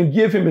exhaust him and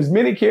give him as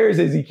many carries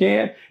as he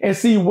can and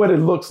see what it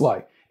looks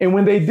like. And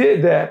when they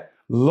did that,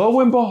 lo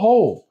and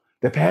behold,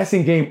 the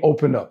passing game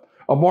opened up.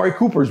 Amari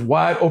Cooper's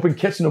wide open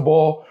catching the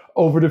ball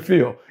over the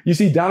field. You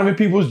see Donovan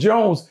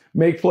Peoples-Jones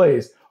make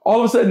plays. All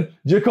of a sudden,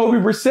 Jacoby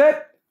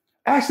Brissett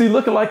actually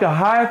looking like a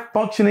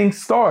high-functioning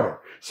starter.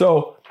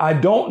 So I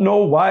don't know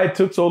why it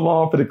took so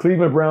long for the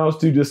Cleveland Browns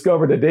to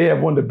discover that they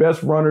have one of the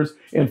best runners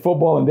in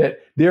football and that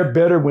they're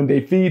better when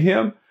they feed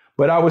him.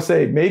 But I would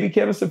say maybe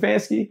Kevin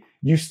Stefanski,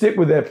 you stick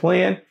with that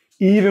plan,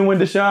 even when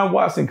Deshaun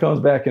Watson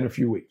comes back in a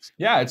few weeks.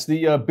 Yeah, it's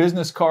the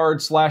business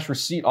card /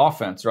 receipt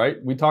offense,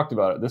 right? We talked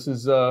about it. This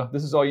is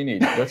all you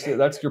need.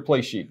 That's your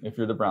play sheet if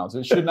you're the Browns.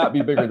 It should not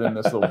be bigger than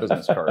this little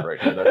business card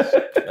right here.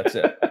 That's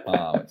it.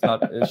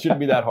 It shouldn't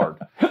be that hard.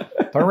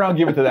 Turn around,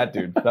 give it to that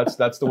dude.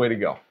 That's the way to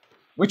go.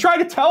 We tried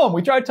to tell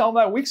them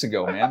that weeks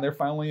ago, man. They're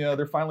finally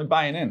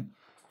buying in.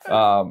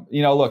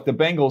 Look, the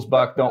Bengals,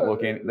 Buck, don't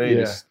look in.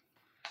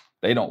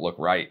 They don't look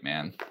right,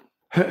 man.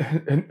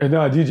 And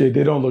no, DJ,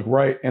 they don't look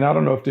right. And I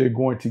don't know if they're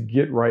going to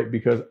get right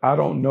because I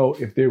don't know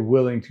if they're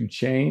willing to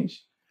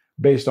change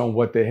based on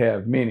what they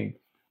have. Meaning,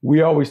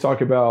 we always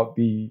talk about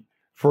the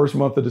first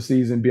month of the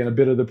season being a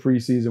bit of the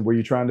preseason where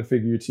you're trying to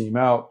figure your team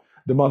out.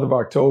 The month of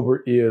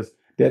October is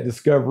that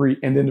discovery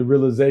and then the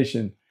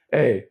realization,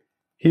 hey,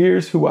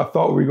 here's who I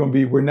thought we were going to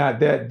be. We're not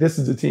that. This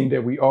is the team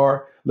that we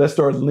are. Let's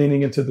start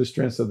leaning into the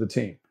strengths of the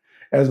team.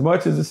 As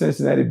much as the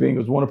Cincinnati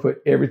Bengals want to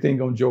put everything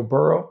on Joe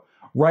Burrow,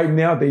 right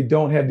now they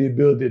don't have the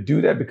ability to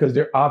do that because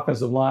their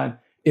offensive line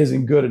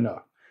isn't good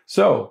enough.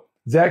 So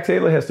Zach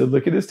Taylor has to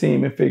look at his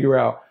team and figure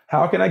out,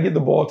 how can I get the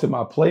ball to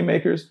my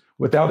playmakers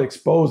without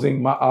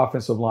exposing my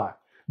offensive line?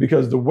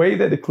 Because the way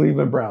that the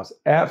Cleveland Browns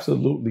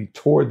absolutely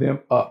tore them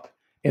up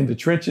in the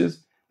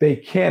trenches, they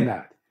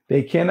cannot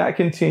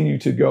continue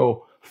to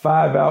go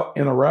 5 out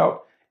in a route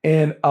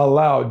and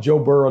allow Joe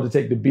Burrow to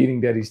take the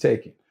beating that he's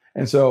taking.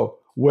 And so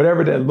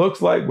whatever that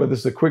looks like, whether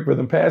it's a quick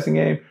rhythm passing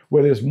game,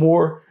 whether it's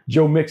more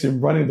Joe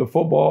Mixon running the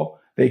football,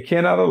 they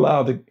cannot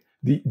allow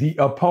the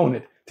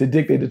opponent to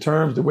dictate the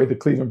terms the way the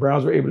Cleveland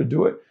Browns were able to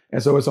do it.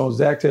 And so it's on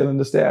Zach Taylor and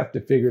the staff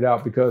to figure it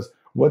out, because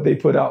what they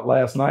put out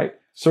last night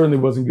certainly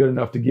wasn't good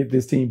enough to get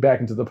this team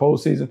back into the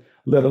postseason,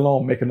 let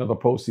alone make another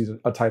postseason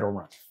a title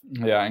run.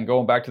 Yeah, and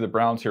going back to the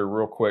Browns here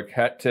real quick,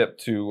 hat tip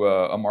to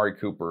Amari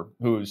Cooper,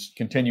 who's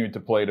continuing to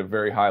play at a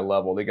very high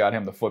level. They got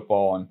him the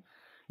football, and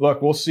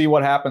look, we'll see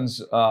what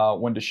happens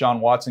when Deshaun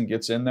Watson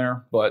gets in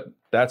there, but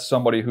that's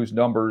somebody whose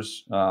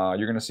numbers, you're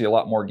going to see a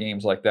lot more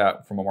games like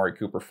that from Amari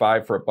Cooper.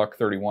 5 for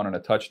 $131 and a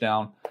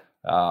touchdown.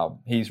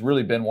 He's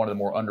really been one of the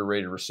more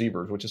underrated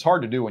receivers, which is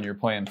hard to do when you're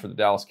playing for the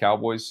Dallas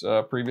Cowboys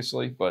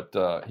previously,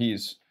 but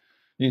he's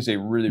a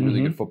really,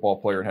 really good football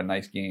player and had a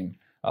nice game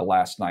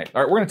last night.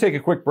 All right, we're going to take a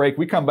quick break.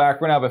 We come back,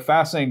 we're going to have a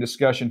fascinating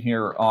discussion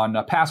here on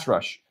pass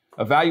rush,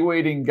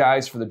 evaluating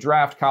guys for the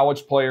draft,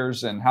 college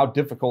players, and how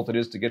difficult it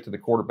is to get to the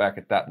quarterback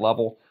at that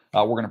level.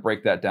 We're going to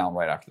break that down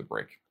right after the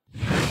break.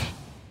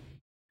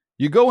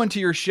 You go into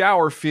your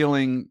shower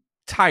feeling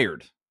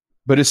tired,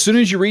 but as soon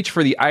as you reach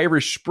for the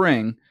Irish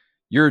Spring,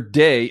 your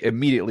day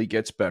immediately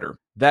gets better.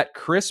 That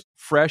crisp,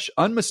 fresh,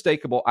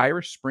 unmistakable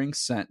Irish Spring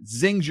scent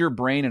zings your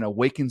brain and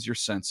awakens your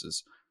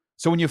senses.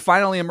 So when you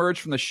finally emerge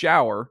from the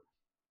shower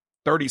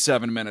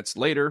 37 minutes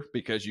later,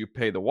 because you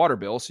pay the water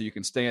bill so you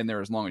can stay in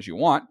there as long as you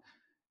want,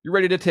 you're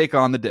ready to take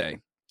on the day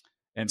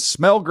and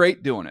smell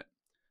great doing it.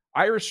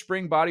 Irish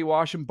Spring Body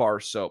Wash and Bar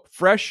Soap.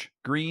 Fresh,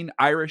 green,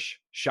 Irish.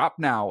 Shop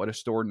now at a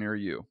store near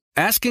you.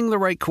 Asking the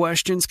right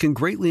questions can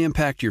greatly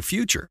impact your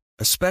future,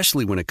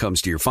 especially when it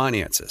comes to your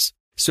finances.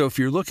 So if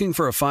you're looking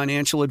for a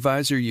financial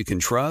advisor you can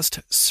trust,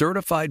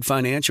 certified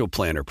financial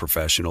planner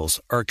professionals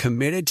are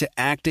committed to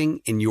acting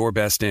in your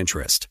best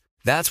interest.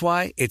 That's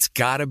why it's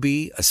got to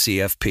be a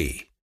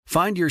CFP.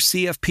 Find your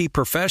CFP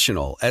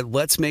professional at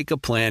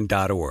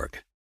letsmakeaplan.org.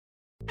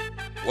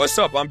 What's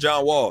up? I'm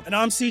John Wall. And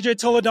I'm CJ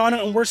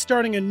Toledano, and we're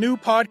starting a new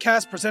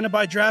podcast presented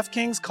by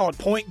DraftKings called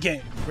Point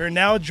Game. We're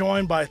now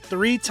joined by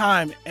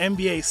 3-time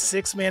NBA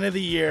Sixth Man of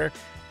the Year,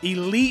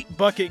 elite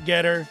bucket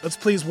getter. Let's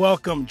please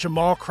welcome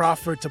Jamal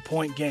Crawford to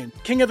Point Game.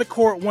 King of the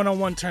Court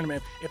one-on-one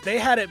tournament. If they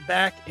had it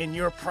back in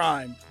your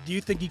prime, do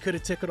you think you could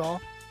have took it all?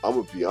 I'm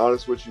going to be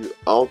honest with you.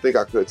 I don't think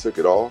I could have took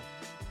it all,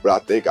 but I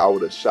think I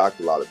would have shocked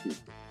a lot of people.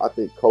 I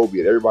think Kobe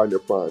and everybody in their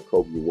prime,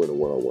 Kobe would win a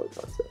one-on-one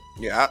contest.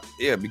 Yeah,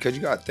 because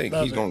you got to think,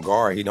 he's going to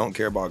guard. He don't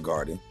care about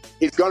guarding.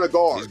 He's going to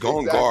guard. He's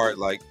going to guard.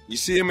 Like, you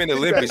see him in the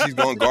Olympics, he's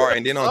going to guard.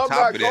 And then on top of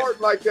that. I'm not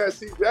guarding like that,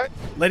 CJ.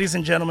 Ladies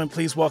and gentlemen,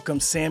 please welcome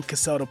Sam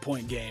Cassell to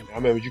Point Game. I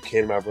remember you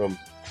came to my room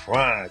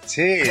crying,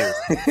 tears.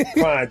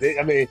 Crying.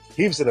 I mean,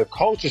 he was in a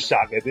culture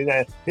shock. And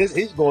then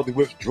he's going through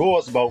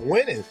withdrawals about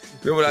winning.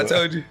 Remember what I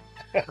told you?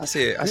 I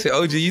said,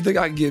 OG, you think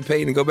I can get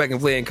paid and go back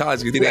and play in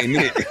college? You think I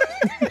ain't it?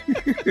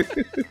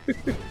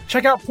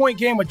 Check out Point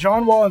Game with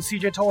John Wall and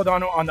CJ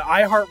Toledano on the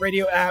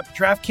iHeartRadio app,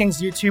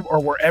 DraftKings YouTube, or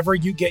wherever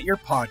you get your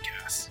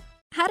podcasts.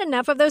 Had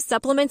enough of those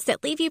supplements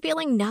that leave you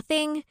feeling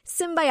nothing?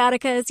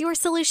 Symbiotica is your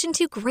solution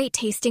to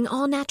great-tasting,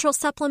 all-natural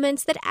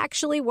supplements that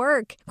actually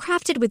work.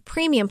 Crafted with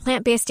premium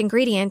plant-based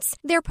ingredients,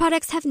 their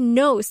products have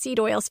no seed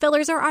oils,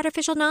 fillers, or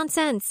artificial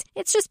nonsense.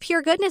 It's just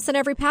pure goodness in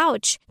every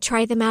pouch.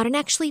 Try them out and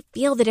actually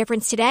feel the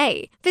difference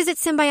today. Visit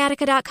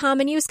Symbiotica.com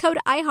and use code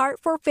IHEART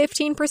for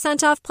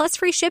 15% off plus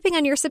free shipping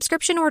on your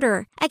subscription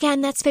order.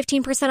 Again, that's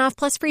 15% off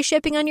plus free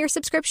shipping on your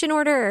subscription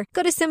order.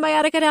 Go to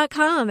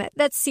Symbiotica.com.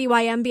 That's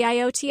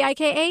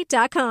CYMBIOTIKA.com.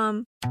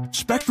 Spectrum.com.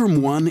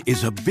 Spectrum One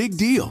is a big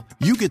deal.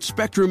 You get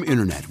Spectrum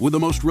Internet with the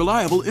most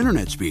reliable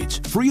internet speeds,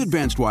 free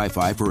advanced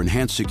Wi-Fi for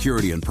enhanced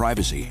security and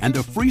privacy, and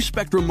a free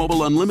Spectrum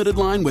Mobile Unlimited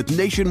line with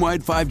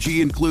nationwide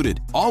 5G included,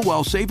 all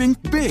while saving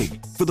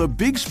big. For the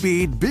big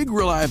speed, big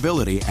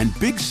reliability, and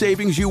big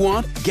savings you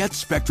want, get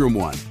Spectrum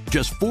One.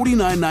 Just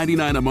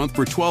 $49.99 a month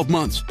for 12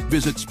 months.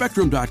 Visit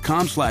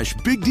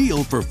spectrum.com/big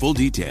deal for full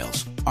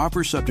details.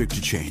 Offer subject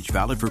to change.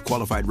 Valid for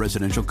qualified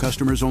residential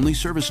customers only.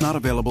 Service not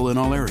available in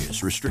all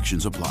areas.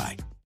 Restrictions apply.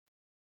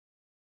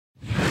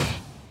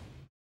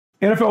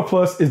 NFL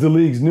Plus is the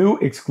league's new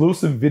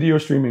exclusive video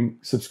streaming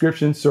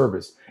subscription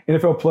service.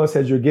 NFL Plus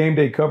has your game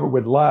day covered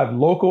with live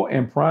local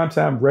and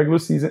primetime regular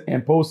season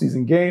and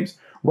postseason games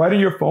right on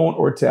your phone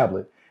or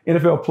tablet.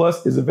 NFL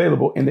Plus is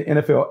available in the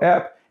NFL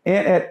app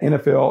and at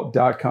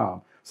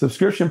NFL.com.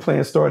 Subscription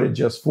plans start at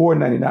just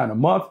 $4.99 a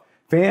month.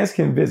 Fans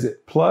can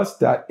visit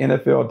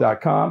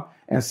plus.nfl.com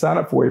and sign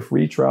up for a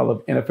free trial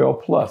of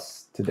NFL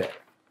Plus today.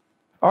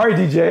 All right,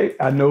 DJ,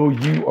 I know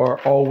you are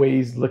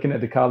always looking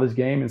at the college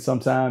game, and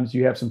sometimes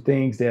you have some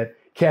things that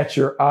catch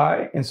your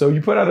eye. And so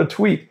you put out a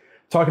tweet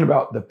talking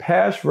about the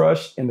pass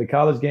rush in the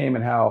college game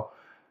and how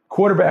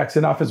quarterbacks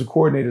and offensive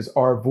coordinators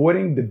are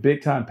avoiding the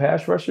big-time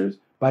pass rushers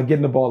by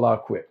getting the ball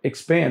out quick.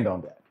 Expand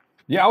on that.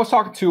 Yeah, I was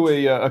talking to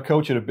a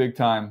coach at a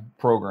big-time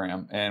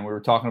program, and we were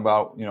talking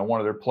about, one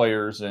of their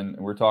players, and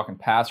we were talking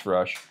pass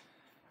rush.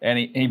 And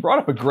he brought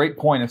up a great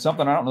point, and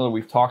something I don't know that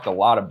we've talked a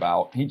lot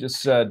about. He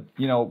just said,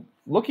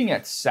 looking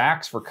at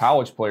sacks for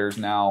college players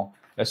now,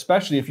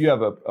 especially if you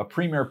have a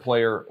premier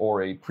player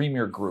or a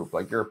premier group,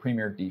 like you're a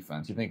premier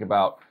defense. You think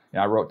about,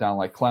 I wrote down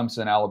like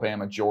Clemson,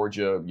 Alabama,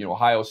 Georgia,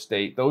 Ohio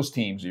State, those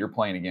teams that you're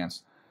playing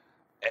against.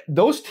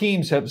 Those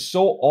teams have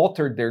so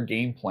altered their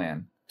game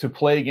plan to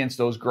play against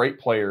those great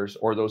players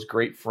or those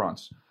great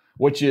fronts,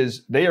 which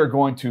is they are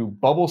going to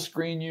bubble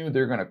screen you.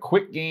 They're going to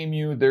quick game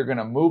you. They're going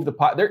to move the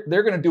pot.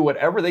 They're going to do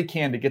whatever they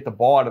can to get the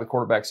ball out of the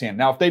quarterback's hand.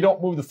 Now, if they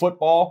don't move the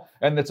football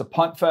and it's a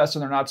punt fest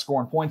and they're not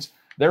scoring points,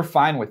 they're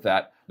fine with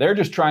that. They're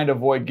just trying to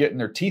avoid getting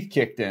their teeth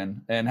kicked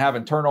in and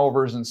having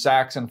turnovers and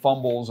sacks and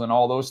fumbles and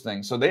all those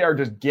things. So they are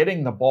just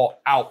getting the ball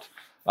out.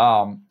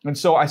 And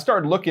so I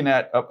started looking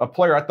at a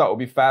player I thought would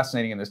be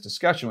fascinating in this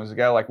discussion was a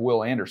guy like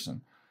Will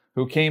Anderson,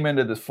 who came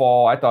into the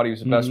fall. I thought he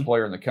was the best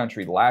player in the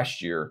country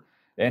last year.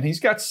 And he's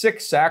got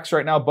 6 sacks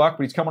right now, Buck,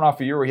 but he's coming off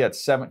a year where he had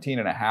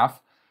 17.5.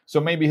 So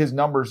maybe his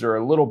numbers are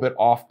a little bit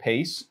off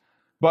pace.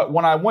 But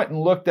when I went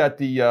and looked at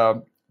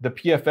the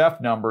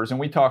PFF numbers, and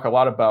we talk a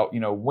lot about,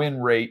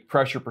 win rate,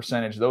 pressure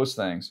percentage, those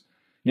things,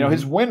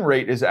 his win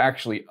rate is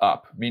actually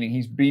up, meaning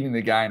he's beating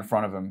the guy in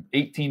front of him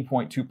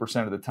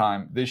 18.2% of the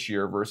time this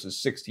year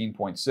versus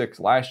 16.6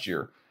 last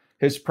year.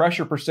 His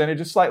pressure percentage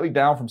is slightly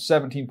down from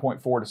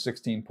 17.4 to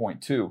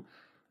 16.2.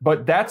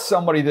 But that's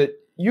somebody that,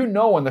 in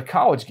the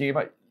college game,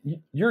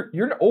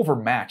 you're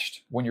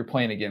overmatched when you're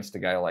playing against a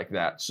guy like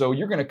that. So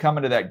you're going to come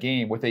into that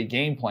game with a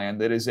game plan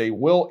that is a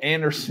Will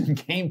Anderson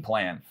game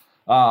plan.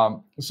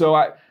 So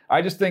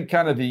I just think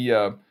kind of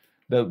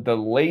the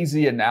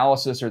lazy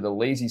analysis or the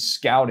lazy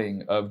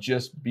scouting of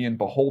just being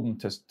beholden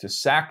to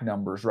sack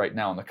numbers right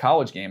now in the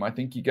college game, I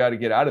think you got to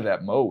get out of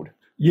that mode.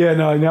 Yeah,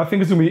 no, I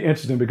think it's going to be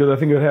interesting because I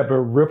think it'll have a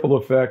ripple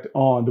effect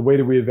on the way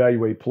that we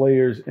evaluate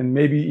players and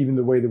maybe even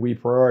the way that we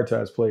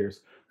prioritize players.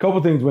 A couple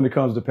things when it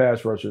comes to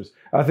pass rushers.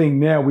 I think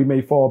now we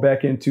may fall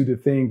back into the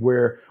thing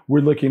where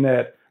we're looking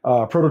at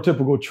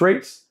prototypical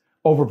traits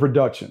over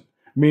production,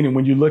 meaning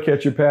when you look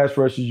at your pass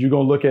rushers, you're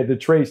going to look at the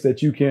traits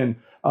that you can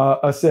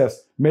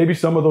assess. Maybe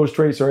some of those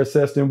traits are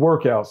assessed in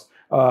workouts,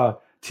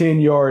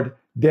 10-yard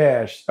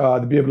dash,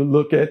 to be able to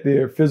look at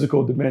their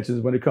physical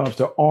dimensions when it comes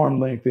to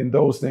arm length and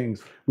those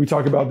things. We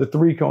talk about the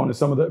 3-cone and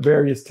some of the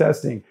various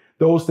testing.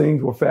 Those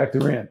things will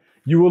factor in.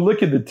 You will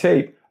look at the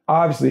tape,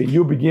 obviously, and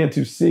you'll begin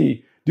to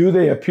see, do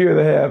they appear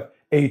to have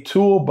a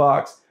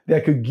toolbox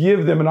that could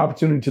give them an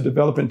opportunity to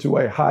develop into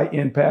a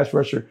high-end pass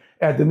rusher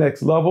at the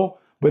next level?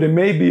 But it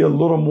may be a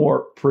little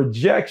more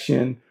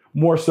projection,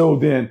 more so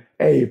than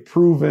a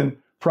proven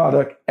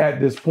product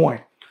at this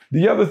point.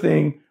 The other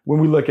thing, when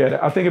we look at it,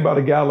 I think about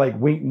a guy like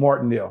Wink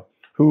Martindale,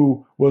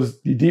 who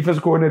was the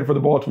defensive coordinator for the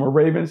Baltimore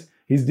Ravens.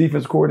 He's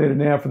defense coordinator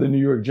now for the New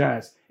York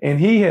Giants. And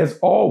he has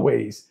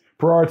always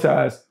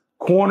prioritized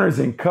corners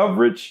and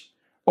coverage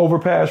over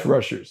pass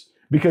rushers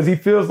because he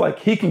feels like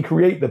he can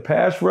create the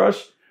pass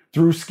rush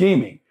through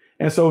scheming.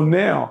 And so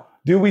now,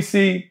 do we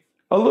see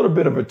a little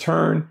bit of a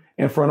turn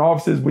in front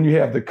offices when you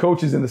have the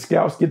coaches and the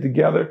scouts get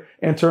together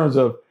in terms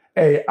of,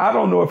 hey, I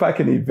don't know if I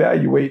can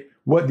evaluate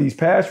what these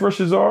pass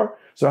rushes are.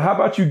 So how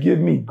about you give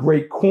me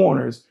great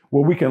corners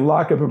where we can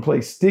lock up and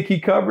play sticky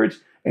coverage,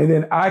 and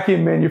then I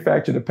can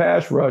manufacture the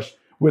pass rush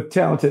with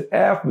talented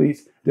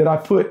athletes that I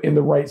put in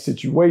the right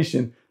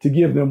situation to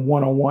give them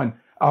one-on-one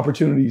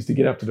opportunities to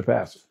get up to the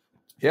passer.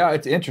 Yeah,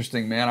 it's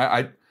interesting, man.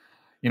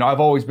 I've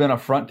always been a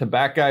front to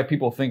back guy.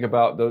 People think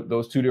about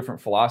those two different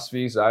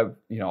philosophies. I've,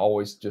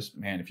 always just,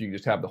 if you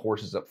just have the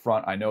horses up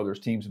front, I know there's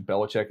teams, and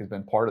Belichick has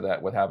been part of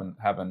that with having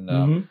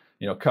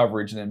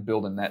coverage and then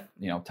building that,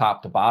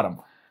 top to bottom.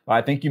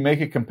 I think you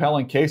make a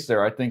compelling case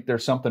there. I think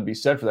there's something to be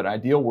said for that. In an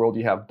ideal world,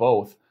 you have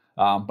both.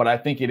 But I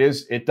think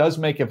it does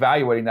make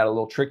evaluating that a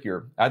little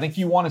trickier. I think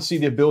you want to see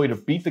the ability to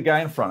beat the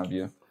guy in front of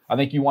you. I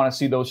think you want to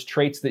see those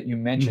traits that you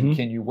mentioned. Mm-hmm.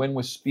 Can you win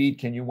with speed?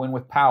 Can you win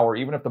with power?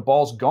 Even if the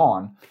ball's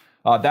gone.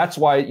 That's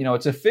why,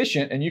 it's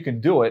efficient and you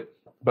can do it.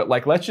 But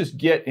let's just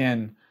get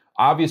in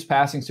obvious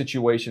passing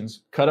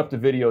situations, cut up the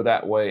video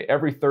that way.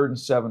 Every 3rd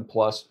and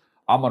 7+,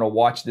 I'm going to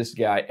watch this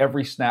guy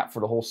every snap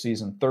for the whole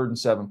season, 3rd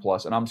and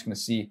 7+, and I'm just going to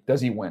see,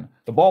 does he win?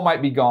 The ball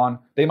might be gone.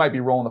 They might be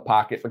rolling the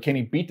pocket, but can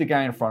he beat the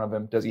guy in front of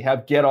him? Does he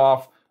have get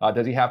off?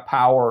 Does he have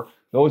power?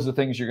 Those are the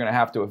things you're going to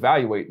have to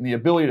evaluate. And the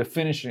ability to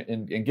finish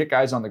and get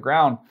guys on the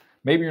ground,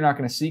 maybe you're not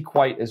going to see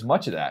quite as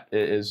much of that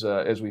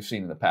as we've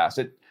seen in the past.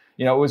 It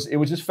was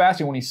just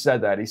fascinating when he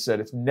said that. He said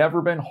it's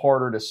never been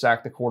harder to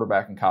sack the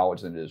quarterback in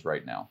college than it is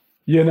right now.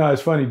 Yeah, no,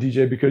 it's funny,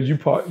 DJ, because you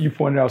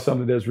pointed out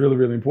something that's really,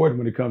 really important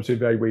when it comes to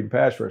evaluating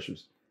pass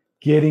rushers,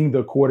 getting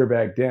the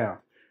quarterback down.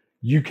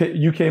 You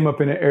came up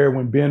in an era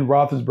when Ben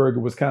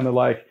Roethlisberger was kind of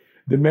like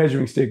the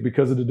measuring stick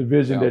because of the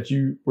division that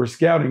you were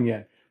scouting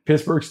in.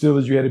 Pittsburgh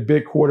Steelers, you had a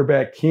big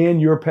quarterback. Can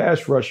your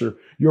pass rusher,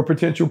 your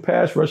potential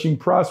pass rushing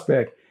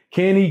prospect,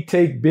 can he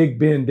take Big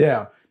Ben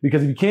down?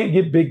 Because if you can't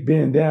get Big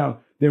Ben down,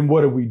 then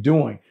what are we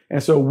doing?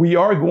 And so we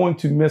are going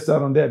to miss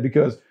out on that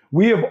because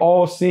we have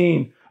all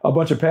seen a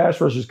bunch of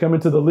pass rushers come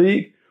into the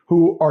league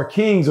who are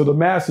kings or the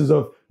masters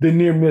of the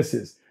near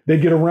misses. They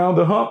get around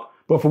the hump,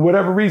 but for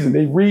whatever reason,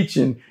 they reach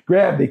and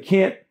grab. They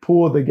can't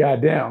pull the guy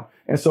down.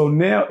 And so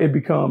now it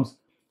becomes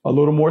a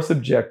little more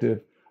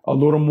subjective, a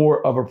little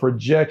more of a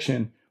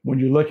projection when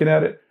you're looking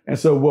at it. And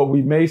so what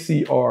we may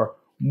see are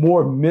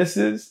more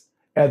misses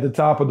at the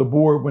top of the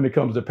board when it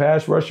comes to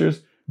pass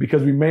rushers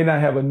because we may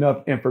not have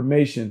enough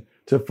information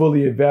to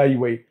fully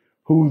evaluate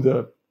who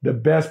the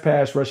best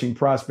pass rushing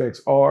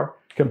prospects are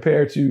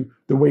compared to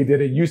the way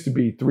that it used to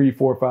be 3,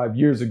 4, 5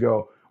 years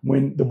ago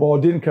when the ball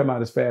didn't come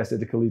out as fast at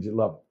the collegiate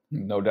level.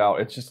 No doubt.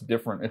 It's just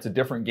it's a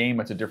different game.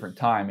 It's a different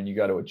time, and you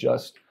got to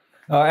adjust.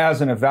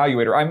 As an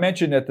evaluator, I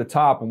mentioned at the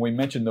top when we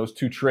mentioned those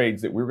 2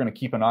 trades that we were going to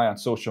keep an eye on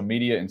social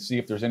media and see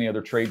if there's any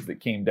other trades that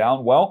came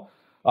down. Well,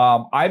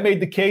 I made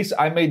the case.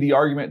 I made the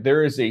argument.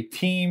 There is a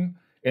team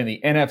in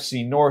the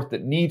NFC North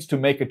that needs to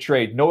make a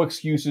trade. No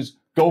excuses.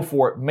 Go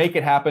for it. Make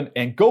it happen,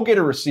 and go get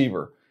a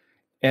receiver.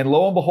 And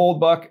lo and behold,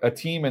 Buck, a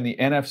team in the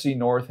NFC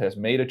North has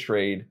made a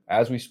trade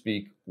as we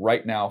speak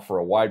right now for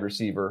a wide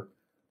receiver.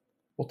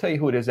 We'll tell you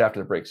who it is after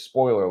the break.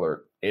 Spoiler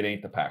alert, it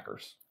ain't the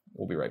Packers.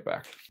 We'll be right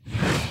back.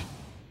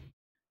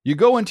 You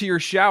go into your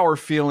shower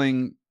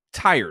feeling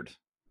tired,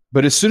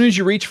 but as soon as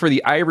you reach for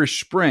the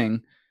Irish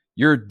Spring,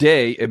 your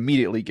day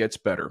immediately gets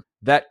better.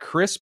 That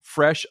crisp,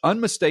 fresh,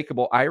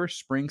 unmistakable Irish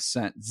Spring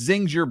scent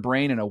zings your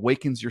brain and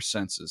awakens your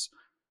senses.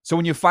 So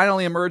when you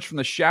finally emerge from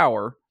the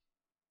shower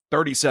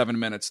 37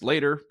 minutes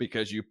later,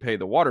 because you pay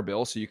the water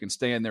bill so you can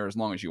stay in there as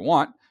long as you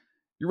want,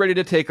 you're ready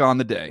to take on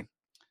the day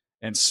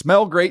and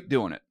smell great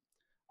doing it.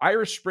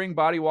 Irish Spring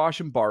Body Wash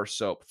and Bar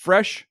Soap.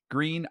 Fresh,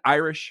 green,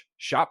 Irish.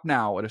 Shop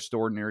now at a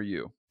store near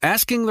you.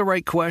 Asking the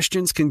right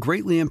questions can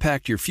greatly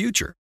impact your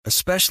future,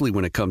 especially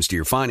when it comes to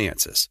your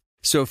finances.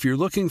 So if you're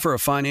looking for a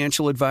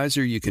financial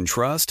advisor you can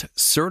trust,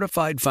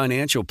 certified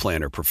financial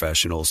planner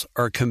professionals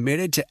are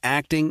committed to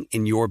acting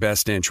in your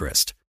best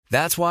interest.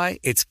 That's why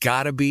it's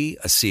got to be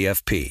a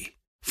CFP.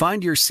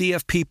 Find your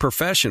CFP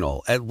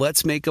professional at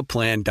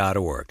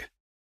letsmakeaplan.org.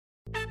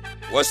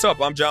 What's up?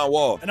 I'm John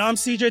Wall. And I'm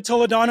CJ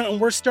Toledano, and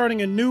we're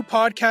starting a new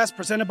podcast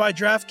presented by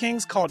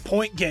DraftKings called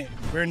Point Game.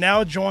 We're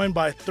now joined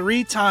by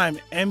 3-time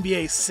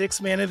NBA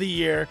Sixth Man of the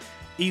Year,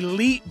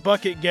 elite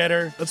bucket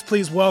getter. Let's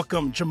please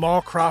welcome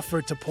Jamal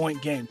Crawford to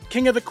Point Game.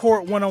 King of the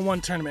Court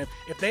one-on-one tournament.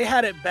 If they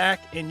had it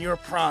back in your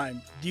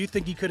prime, do you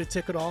think you could have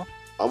took it all?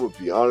 I'm going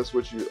to be honest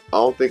with you. I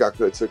don't think I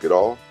could have took it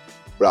all,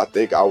 but I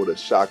think I would have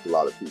shocked a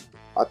lot of people.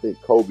 I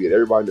think Kobe and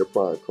everybody in their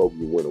prime, Kobe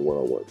would win a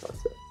one-on-one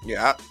contest.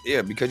 Yeah,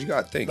 because you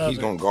got to think he's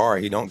going to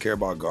guard. He don't care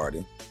about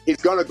guarding. He's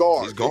going to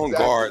guard. He's going to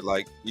guard.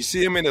 Like, you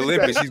see him in the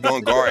Olympics, he's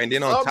going to guard. And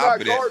then on top of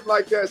that. I'm not guarding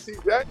like that,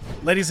 CJ.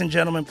 Ladies and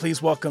gentlemen,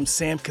 please welcome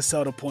Sam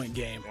Cassell to Point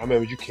Game. I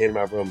remember you came to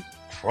my room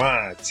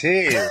crying,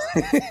 tears,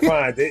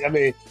 crying. I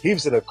mean, he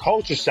was in a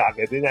culture shock.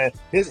 And then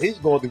he's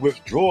going through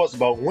withdrawals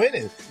about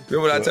winning.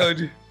 Remember what I told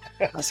you?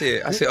 I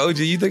said, OG,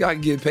 you think I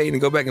can get paid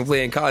and go back and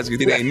play in college? You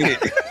think I need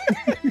it?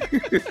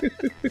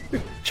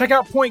 Check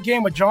out Point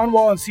Game with John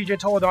Wall and CJ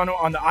Toledano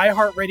on the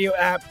iHeartRadio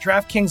app,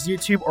 DraftKings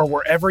YouTube, or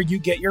wherever you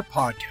get your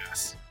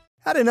podcasts.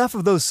 Had enough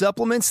of those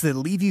supplements that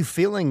leave you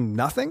feeling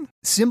nothing?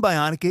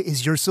 Symbiotica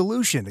is your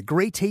solution to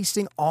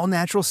great-tasting,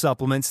 all-natural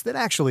supplements that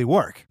actually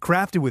work.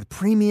 Crafted with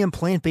premium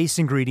plant-based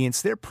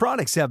ingredients, their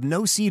products have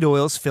no seed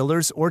oils,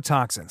 fillers, or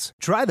toxins.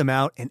 Try them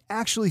out and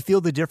actually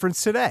feel the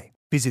difference today.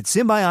 Visit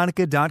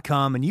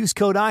Symbiotica.com and use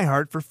code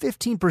IHEART for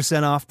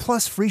 15% off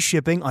plus free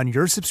shipping on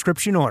your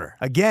subscription order.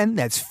 Again,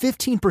 that's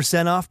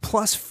 15% off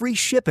plus free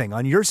shipping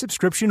on your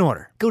subscription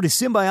order. Go to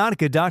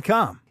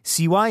Symbiotica.com,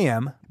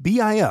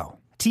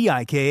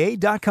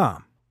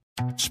 Symbiotika.com.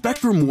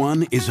 Spectrum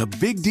One is a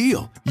big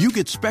deal. You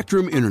get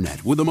Spectrum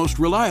Internet with the most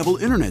reliable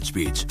internet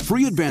speeds,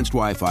 free advanced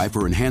Wi-Fi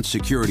for enhanced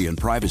security and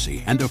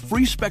privacy, and a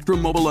free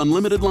Spectrum Mobile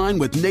Unlimited line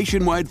with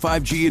nationwide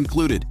 5G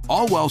included,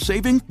 all while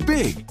saving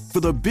big. For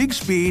the big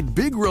speed,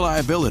 big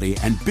reliability,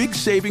 and big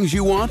savings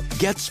you want,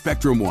 get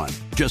Spectrum One.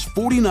 Just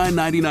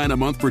 $49.99 a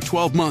month for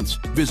 12 months.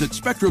 Visit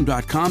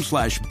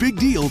spectrum.com/big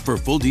deal for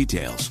full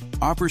details.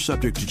 Offer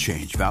subject to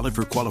change. Valid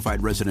for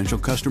qualified residential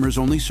customers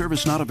only.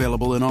 Service not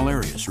available in all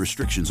areas.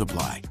 Restrictions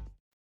apply.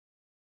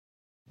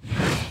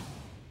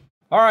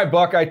 All right,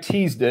 Buck, I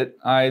teased it.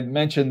 I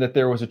mentioned that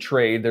there was a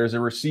trade. There's a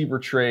receiver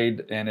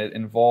trade, and it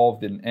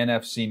involved an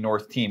NFC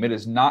North team. It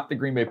is not the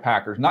Green Bay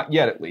Packers, not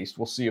yet at least.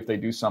 We'll see if they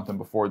do something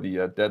before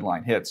the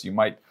deadline hits. You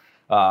might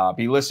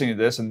be listening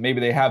to this, and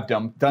maybe they have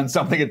done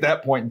something at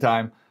that point in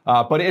time.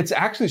 But it's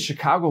actually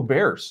Chicago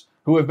Bears,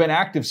 who have been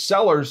active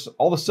sellers.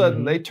 All of a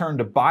sudden, they turn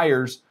to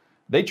buyers.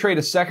 They trade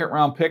a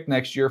second-round pick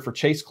next year for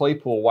Chase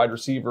Claypool, wide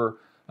receiver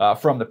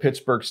from the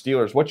Pittsburgh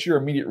Steelers. What's your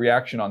immediate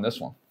reaction on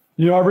this one?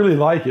 I really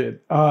like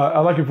it. I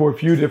like it for a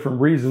few different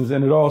reasons,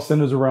 and it all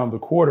centers around the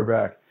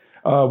quarterback.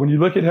 When you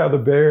look at how the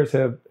Bears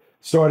have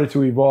started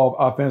to evolve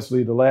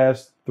offensively the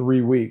last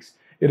 3 weeks,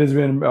 it has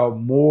been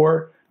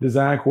more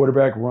design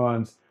quarterback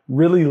runs,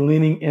 really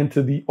leaning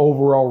into the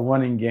overall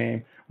running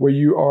game, where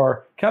you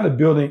are kind of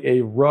building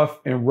a rough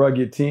and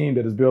rugged team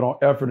that is built on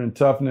effort and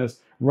toughness,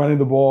 running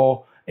the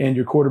ball, and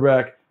your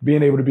quarterback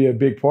being able to be a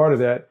big part of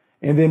that.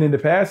 And then in the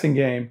passing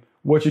game,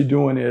 what you're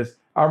doing is,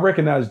 I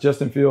recognize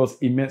Justin Fields'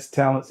 immense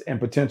talents and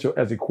potential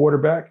as a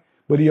quarterback,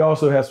 but he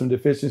also has some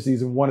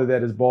deficiencies, and one of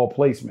that is ball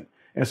placement.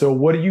 And so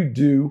what do you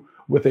do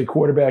with a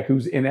quarterback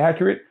who's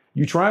inaccurate?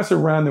 You try and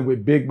surround them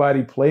with big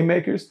body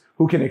playmakers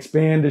who can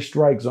expand the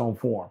strike zone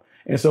for him.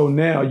 And so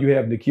now you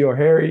have N'Keal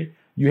Harry,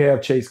 you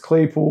have Chase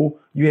Claypool,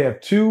 you have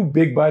two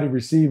big body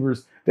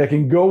receivers that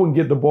can go and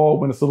get the ball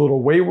when it's a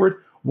little wayward,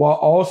 while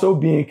also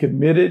being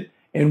committed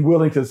and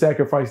willing to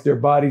sacrifice their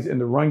bodies in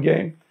the run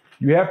game.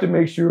 You have to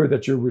make sure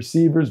that your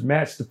receivers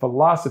match the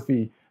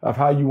philosophy of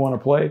how you want to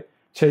play.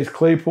 Chase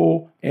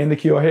Claypool and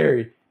N'Keal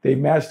Harry, they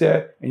match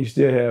that, and you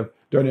still have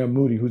Darnell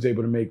Mooney, who's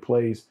able to make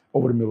plays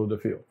over the middle of the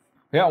field.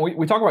 Yeah,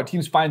 we talk about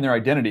teams finding their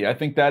identity. I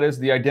think that is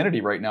the identity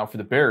right now for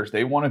the Bears.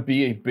 They want to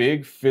be a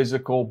big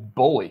physical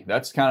bully.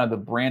 That's kind of the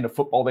brand of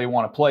football they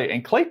want to play.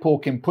 And Claypool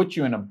can put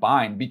you in a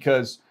bind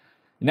because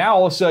now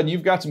all of a sudden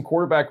you've got some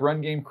quarterback run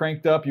game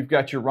cranked up. You've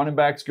got your running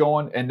backs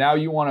going, and now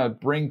you want to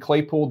bring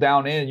Claypool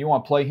down in. You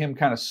want to play him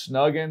kind of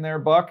snug in there,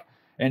 Buck.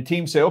 And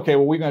teams say, okay,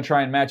 well, we're going to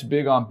try and match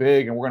big on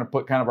big, and we're going to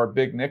put kind of our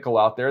big nickel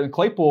out there. And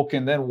Claypool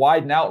can then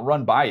widen out and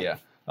run by you.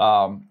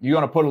 You're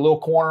going to put a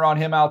little corner on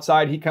him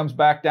outside. He comes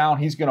back down.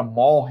 He's going to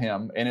maul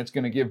him, and it's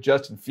going to give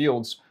Justin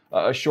Fields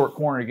a short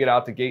corner to get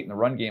out the gate in the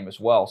run game as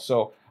well.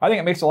 So I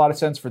think it makes a lot of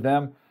sense for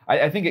them.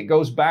 I think it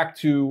goes back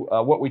to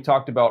what we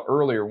talked about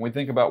earlier when we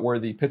think about where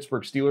the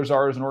Pittsburgh Steelers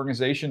are as an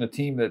organization, a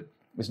team that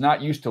is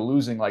not used to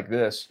losing like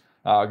this,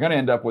 going to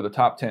end up with a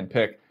top 10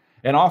 pick.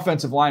 And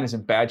offensive line is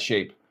in bad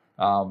shape.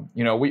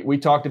 We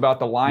talked about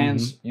the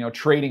Lions,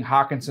 trading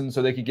Hawkinson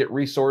so they could get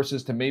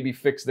resources to maybe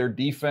fix their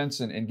defense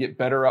and get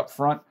better up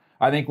front.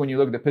 I think when you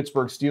look at the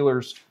Pittsburgh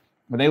Steelers,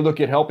 when they look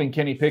at helping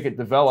Kenny Pickett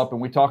develop,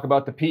 and we talk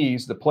about the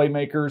P's, the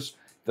playmakers,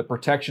 the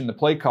protection, the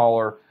play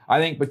caller, I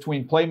think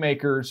between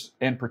playmakers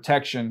and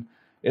protection,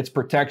 it's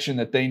protection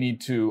that they need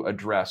to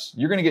address.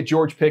 You're going to get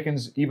George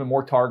Pickens even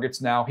more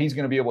targets now. He's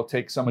going to be able to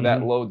take some of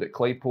that load that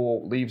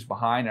Claypool leaves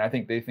behind, and I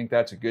think they think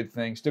that's a good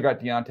thing. Still got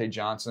Deontay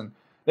Johnson.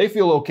 They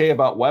feel okay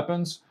about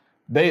weapons.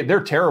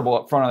 They're terrible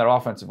up front of that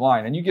offensive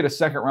line, and you get a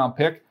second-round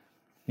pick,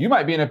 you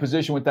might be in a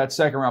position with that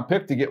second-round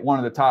pick to get one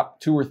of the top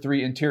 2 or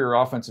 3 interior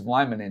offensive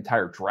linemen in the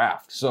entire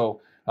draft.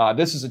 So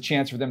this is a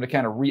chance for them to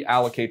kind of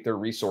reallocate their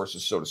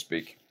resources, so to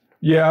speak.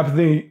 Yeah, I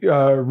think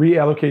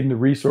reallocating the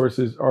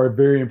resources are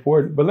very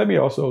important. But let me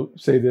also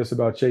say this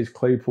about Chase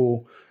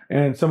Claypool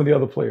and some of the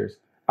other players.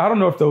 I don't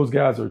know if those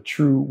guys are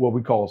true what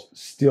we call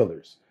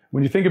Steelers.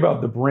 When you think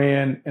about the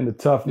brand and the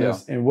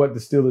toughness and what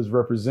the Steelers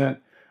represent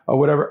or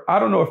whatever, I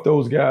don't know if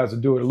those guys are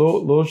doing a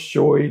little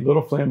showy, a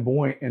little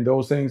flamboyant and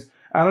those things.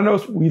 I don't know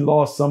if we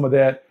lost some of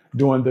that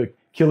during the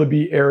Killer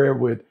Bee era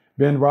with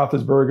Ben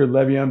Roethlisberger,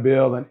 Le'Veon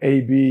Bell, and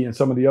AB and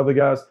some of the other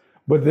guys.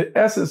 But the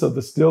essence of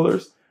the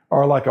Steelers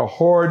are like a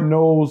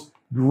hard-nosed,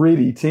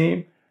 gritty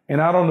team.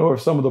 And I don't know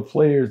if some of the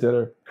players that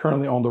are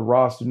currently on the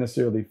roster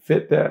necessarily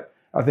fit that.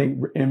 I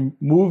think in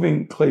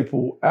moving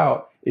Claypool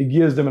out, it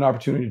gives them an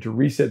opportunity to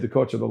reset the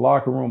culture of the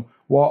locker room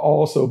while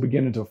also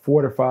beginning to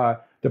fortify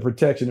the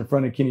protection in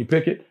front of Kenny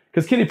Pickett.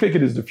 Because Kenny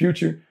Pickett is the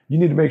future. You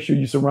need to make sure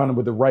you surround him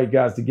with the right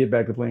guys to get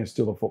back to playing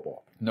Steeler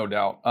football. No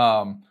doubt.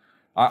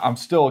 I'm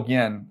still,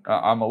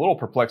 I'm a little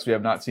perplexed. We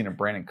have not seen a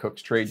Brandon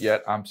Cooks trade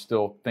yet. I'm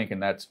still thinking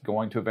that's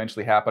going to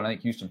eventually happen. I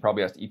think Houston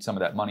probably has to eat some of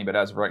that money, but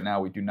as of right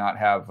now, we do not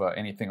have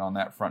anything on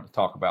that front to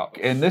talk about.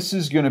 And this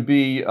is going to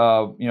be,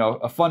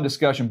 a fun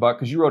discussion, Buck,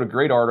 because you wrote a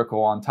great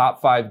article on top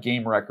 5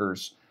 game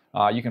wreckers.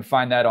 You can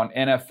find that on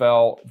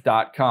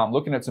NFL.com,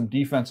 looking at some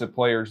defensive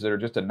players that are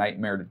just a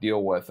nightmare to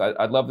deal with.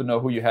 I'd love to know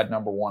who you had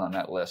number 1 on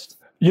that list.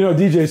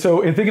 DJ,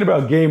 so in thinking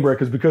about game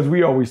records, because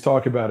we always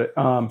talk about it,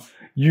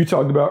 you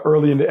talked about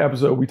early in the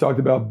episode, we talked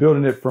about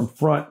building it from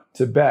front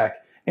to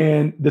back.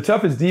 And the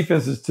toughest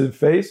defenses to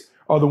face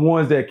are the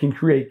ones that can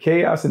create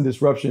chaos and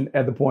disruption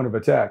at the point of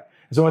attack.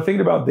 And so when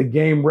thinking about the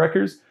game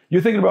records,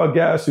 you're thinking about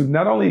guys who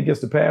not only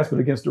against the pass, but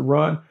against the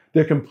run,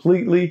 they're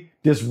completely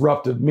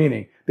disruptive,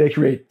 meaning they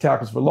create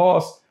tackles for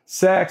loss,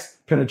 sacks,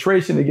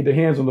 penetration, they get their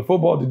hands on the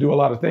football to do a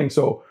lot of things.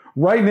 So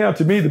right now,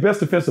 to me, the best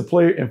defensive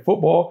player in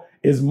football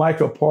is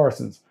Micah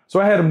Parsons.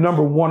 So I had him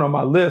number 1 on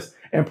my list.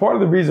 And part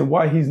of the reason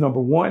why he's number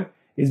 1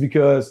 is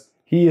because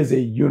he is a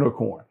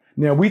unicorn.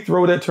 Now, we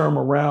throw that term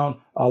around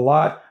a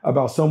lot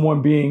about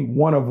someone being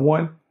one of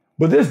one,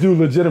 but this dude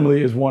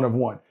legitimately is one of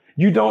one.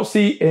 You don't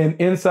see an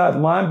inside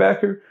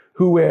linebacker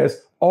who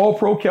has all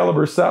pro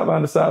caliber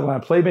sideline to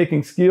sideline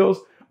playmaking skills,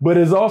 but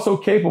is also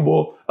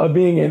capable of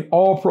being an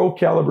all pro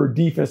caliber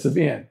defensive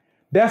end.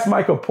 That's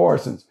Micah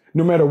Parsons.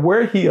 No matter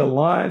where he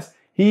aligns,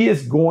 he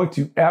is going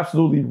to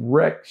absolutely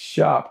wreck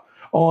shop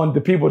on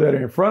the people that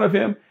are in front of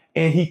him,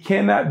 and he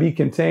cannot be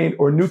contained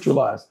or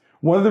neutralized.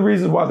 One of the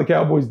reasons why the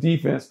Cowboys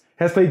defense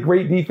has played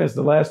great defense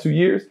the last 2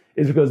 years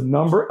is because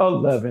number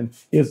 11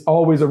 is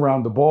always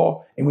around the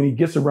ball. And when he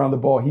gets around the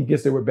ball, he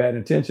gets there with bad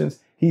intentions.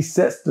 He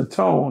sets the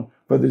tone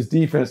for this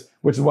defense,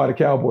 which is why the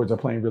Cowboys are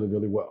playing really,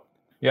 really well.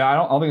 Yeah, I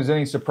don't think there's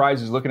any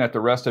surprises looking at the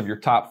rest of your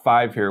top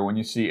 5 here. When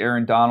you see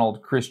Aaron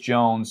Donald, Chris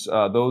Jones,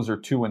 those are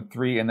 2 and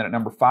 3. And then at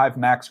number 5,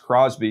 Max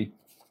Crosby.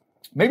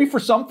 Maybe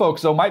for some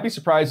folks, though, might be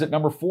surprised at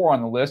number 4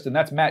 on the list, and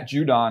that's Matt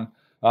Judon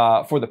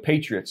for the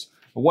Patriots.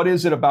 What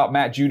is it about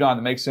Matt Judon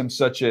that makes him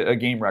such a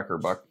game wrecker,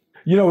 Buck?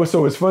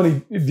 So it's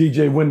funny,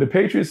 DJ, when the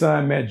Patriots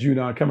signed Matt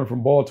Judon coming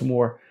from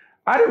Baltimore,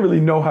 I didn't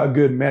really know how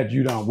good Matt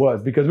Judon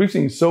was because we've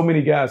seen so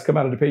many guys come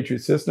out of the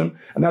Patriots system,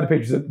 not the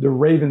Patriots, the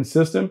Ravens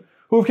system,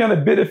 who have kind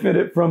of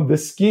benefited from the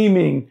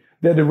scheming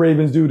that the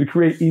Ravens do to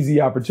create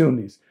easy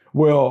opportunities.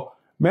 Well,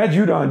 Matt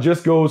Judon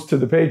just goes to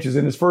the Patriots.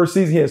 In his first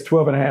season, he has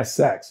 12.5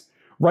 sacks.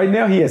 Right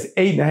now, he has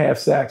 8.5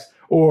 sacks,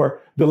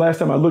 or the last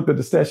time I looked at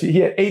the stat sheet, he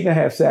had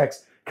 8.5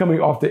 sacks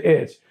coming off the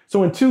edge.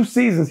 So in 2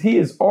 seasons, he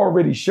has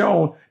already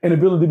shown an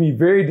ability to be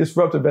very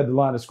disruptive at the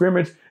line of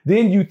scrimmage.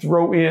 Then you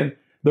throw in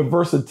the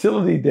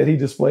versatility that he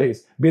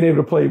displays, being able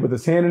to play with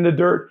his hand in the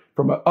dirt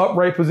from an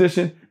upright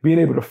position, being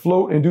able to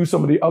float and do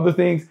some of the other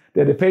things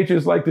that the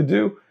Patriots like to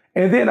do.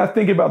 And then I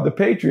think about the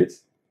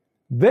Patriots,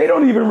 they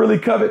don't even really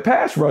covet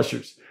pass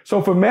rushers.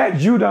 So for Matt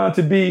Judon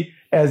to be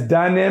as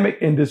dynamic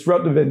and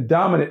disruptive and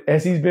dominant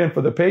as he's been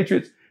for the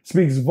Patriots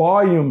speaks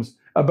volumes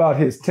about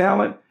his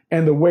talent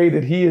and the way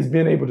that he has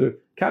been able to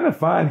kind of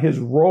find his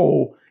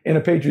role in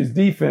a Patriots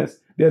defense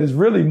that is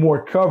really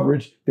more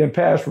coverage than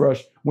pass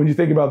rush when you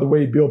think about the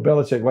way Bill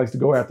Belichick likes to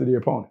go after the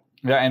opponent.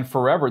 Yeah, and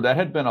forever, that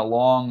had been a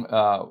long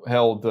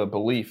held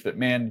belief that,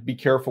 man, be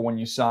careful when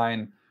you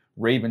sign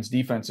Ravens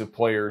defensive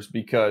players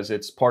because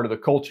it's part of the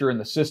culture and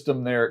the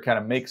system there. It kind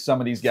of makes some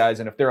of these guys,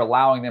 and if they're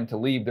allowing them to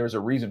leave, there's a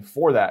reason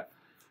for that.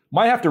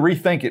 Might have to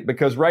rethink it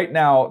because right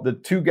now, the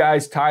 2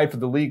 guys tied for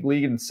the league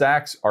in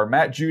sacks are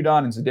Matt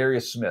Judon and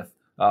Za'Darius Smith.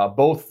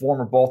 Both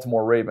former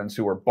Baltimore Ravens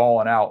who are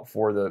balling out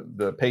for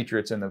the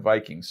Patriots and the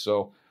Vikings.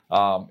 So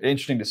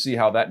interesting to see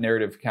how that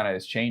narrative kind of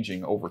is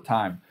changing over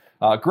time.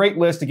 Great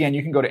list. Again,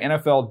 you can go to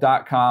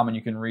NFL.com and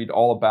you can read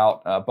all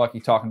about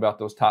Bucky talking about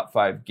those top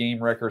 5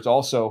 game records.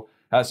 Also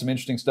has some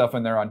interesting stuff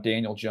in there on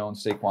Daniel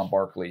Jones, Saquon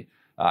Barkley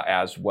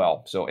as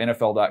well. So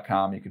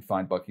NFL.com, you can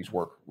find Bucky's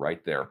work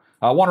right there.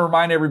 I want to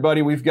remind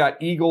everybody we've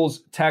got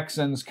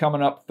Eagles-Texans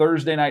coming up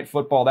Thursday Night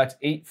Football. That's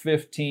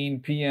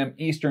 8:15 p.m.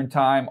 Eastern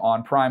Time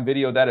on Prime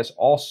Video. That is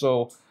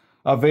also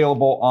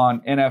available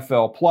on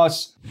NFL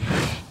Plus.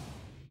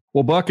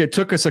 Well, Buck, it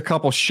took us a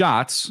couple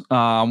shots.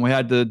 We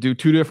had to do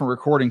 2 different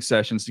recording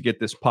sessions to get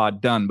this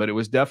pod done, but it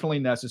was definitely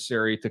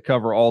necessary to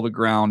cover all the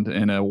ground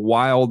in a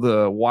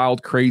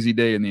wild, crazy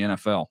day in the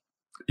NFL.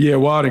 Yeah,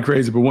 wild and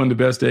crazy, but one of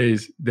the best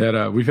days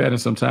that we've had in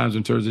some times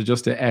in terms of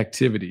just the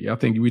activity. I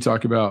think we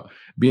talk about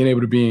being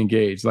able to be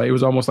engaged. Like it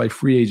was almost like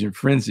free agent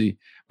frenzy,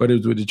 but it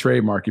was with the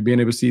trade market, being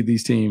able to see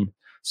these teams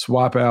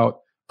swap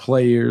out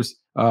players,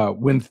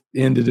 win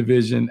in the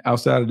division,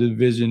 outside of the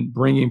division,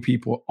 bringing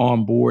people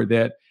on board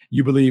that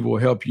you believe will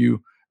help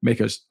you make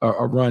a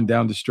run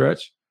down the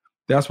stretch.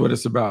 That's what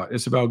it's about.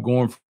 It's about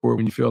going for it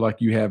when you feel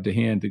like you have the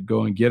hand to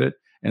go and get it.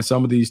 And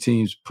some of these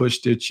teams push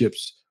their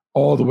chips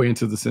all the way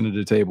into the center of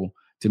the table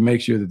to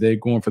make sure that they're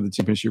going for the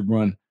championship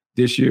run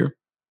this year.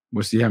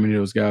 We'll see how many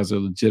of those guys are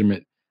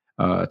legitimate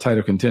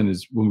title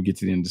contenders when we get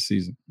to the end of the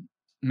season.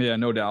 Yeah,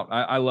 no doubt.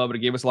 I love it. It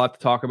gave us a lot to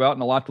talk about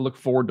and a lot to look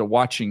forward to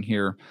watching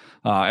here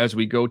as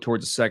we go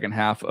towards the second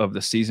half of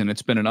the season.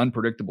 It's been an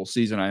unpredictable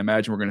season. I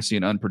imagine we're going to see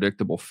an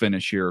unpredictable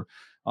finish here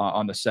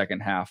on the second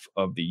half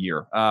of the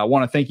year. I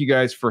want to thank you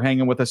guys for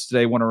hanging with us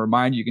today. I want to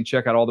remind you can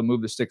check out all the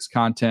Move the Sticks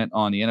content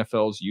on the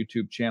NFL's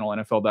YouTube channel,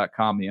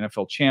 NFL.com, the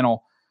NFL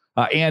channel,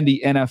 and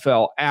the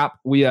NFL app.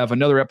 We have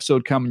another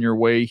episode coming your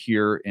way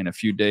here in a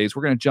few days.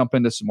 We're going to jump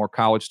into some more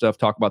college stuff,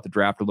 talk about the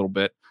draft a little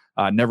bit.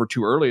 Never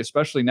too early,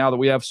 especially now that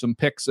we have some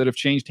picks that have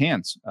changed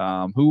hands.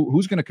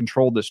 Who's going to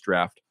control this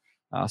draft?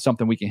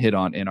 something we can hit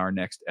on in our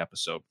next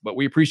episode. But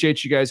we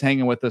appreciate you guys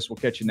hanging with us. We'll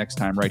catch you next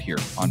time right here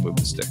on Move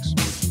the Sticks.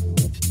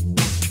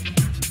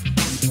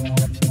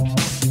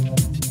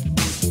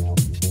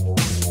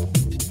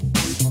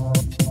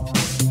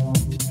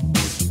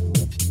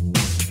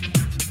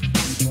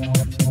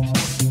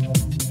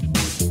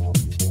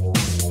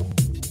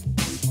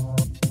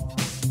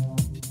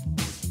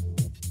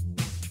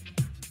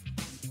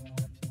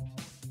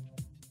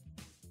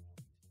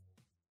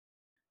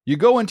 You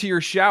go into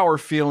your shower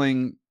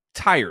feeling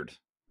tired,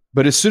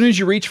 but as soon as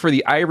you reach for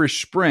the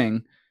Irish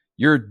Spring,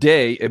 your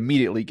day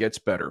immediately gets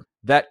better.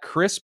 That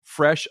crisp,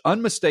 fresh,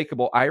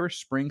 unmistakable Irish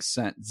Spring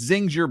scent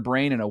zings your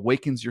brain and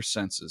awakens your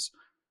senses.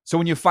 So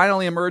when you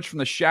finally emerge from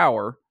the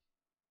shower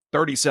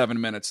 37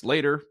 minutes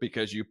later,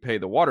 because you pay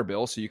the water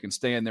bill so you can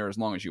stay in there as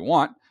long as you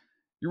want,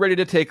 you're ready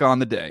to take on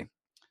the day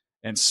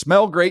and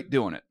smell great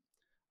doing it.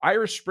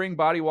 Irish Spring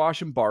Body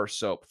Wash and Bar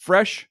Soap.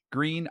 Fresh,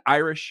 green,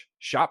 Irish.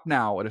 Shop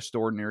now at a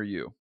store near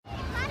you.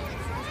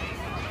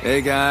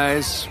 Hey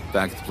guys,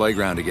 back at the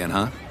playground again,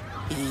 huh?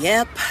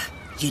 Yep.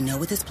 You know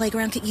what this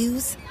playground could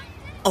use?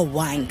 A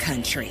wine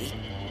country.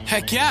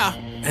 Heck yeah,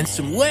 and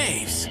some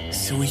waves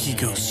so we could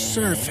go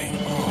surfing.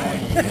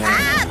 Oh,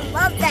 yeah.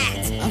 Love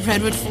that. A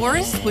redwood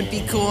forest would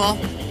be cool.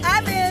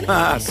 I'm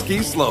in.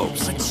 Ski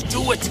slopes. Let's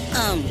do it.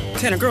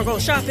 Can a girl go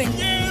shopping?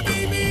 Yeah,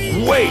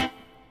 baby. Wait!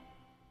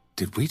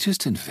 Did we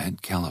just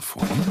invent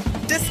California?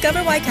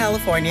 Discover why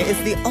California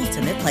is the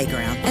ultimate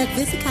playground at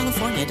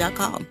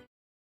visitcalifornia.com.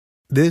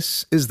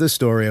 This is the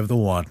story of the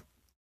one.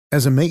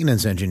 As a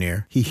maintenance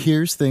engineer, he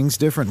hears things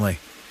differently.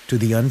 To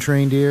the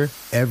untrained ear,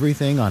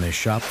 everything on his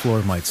shop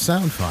floor might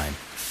sound fine,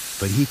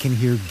 but he can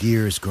hear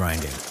gears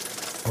grinding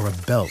or a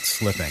belt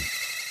slipping.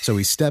 So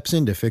he steps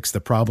in to fix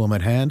the problem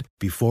at hand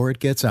before it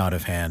gets out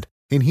of hand.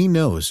 And he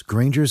knows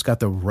Grainger's got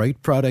the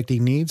right product he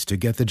needs to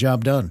get the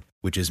job done,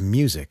 which is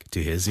music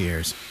to his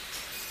ears.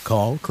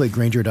 Call, click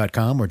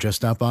Grainger.com, or just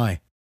stop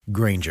by.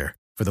 Grainger,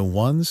 for the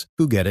ones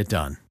who get it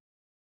done.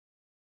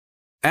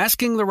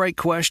 Asking the right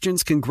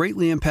questions can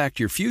greatly impact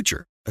your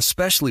future,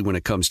 especially when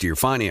it comes to your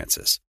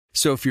finances.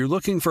 So if you're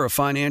looking for a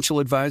financial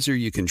advisor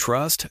you can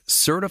trust,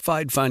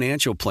 certified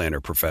financial planner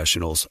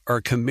professionals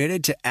are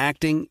committed to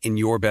acting in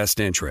your best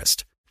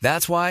interest.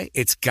 That's why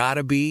it's got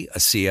to be a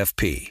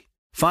CFP.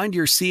 Find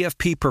your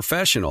CFP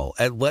professional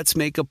at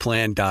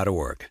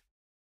letsmakeaplan.org.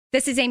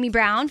 This is Amy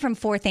Brown from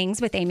 4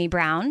 Things with Amy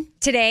Brown.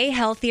 Today,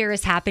 healthier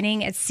is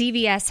happening at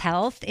CVS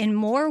Health in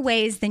more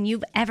ways than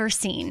you've ever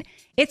seen.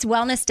 It's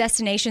wellness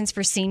destinations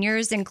for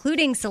seniors,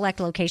 including select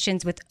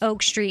locations with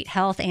Oak Street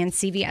Health and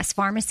CVS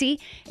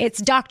Pharmacy.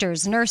 It's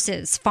doctors,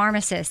 nurses,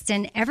 pharmacists,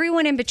 and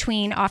everyone in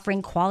between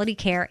offering quality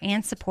care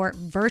and support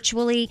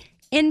virtually,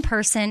 in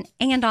person,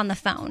 and on the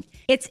phone.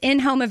 It's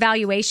in-home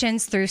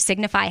evaluations through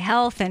Signify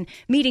Health and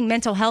meeting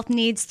mental health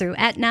needs through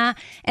Aetna.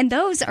 And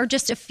those are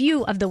just a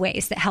few of the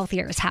ways that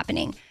healthier is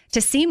happening.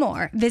 To see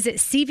more, visit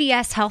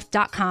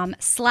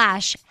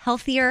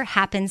cvshealth.com/healthier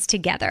happens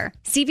together.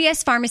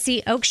 CVS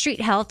Pharmacy, Oak Street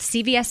Health,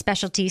 CVS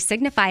Specialty,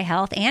 Signify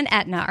Health, and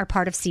Aetna are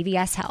part of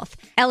CVS Health.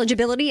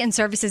 Eligibility and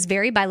services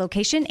vary by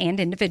location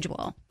and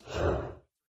individual.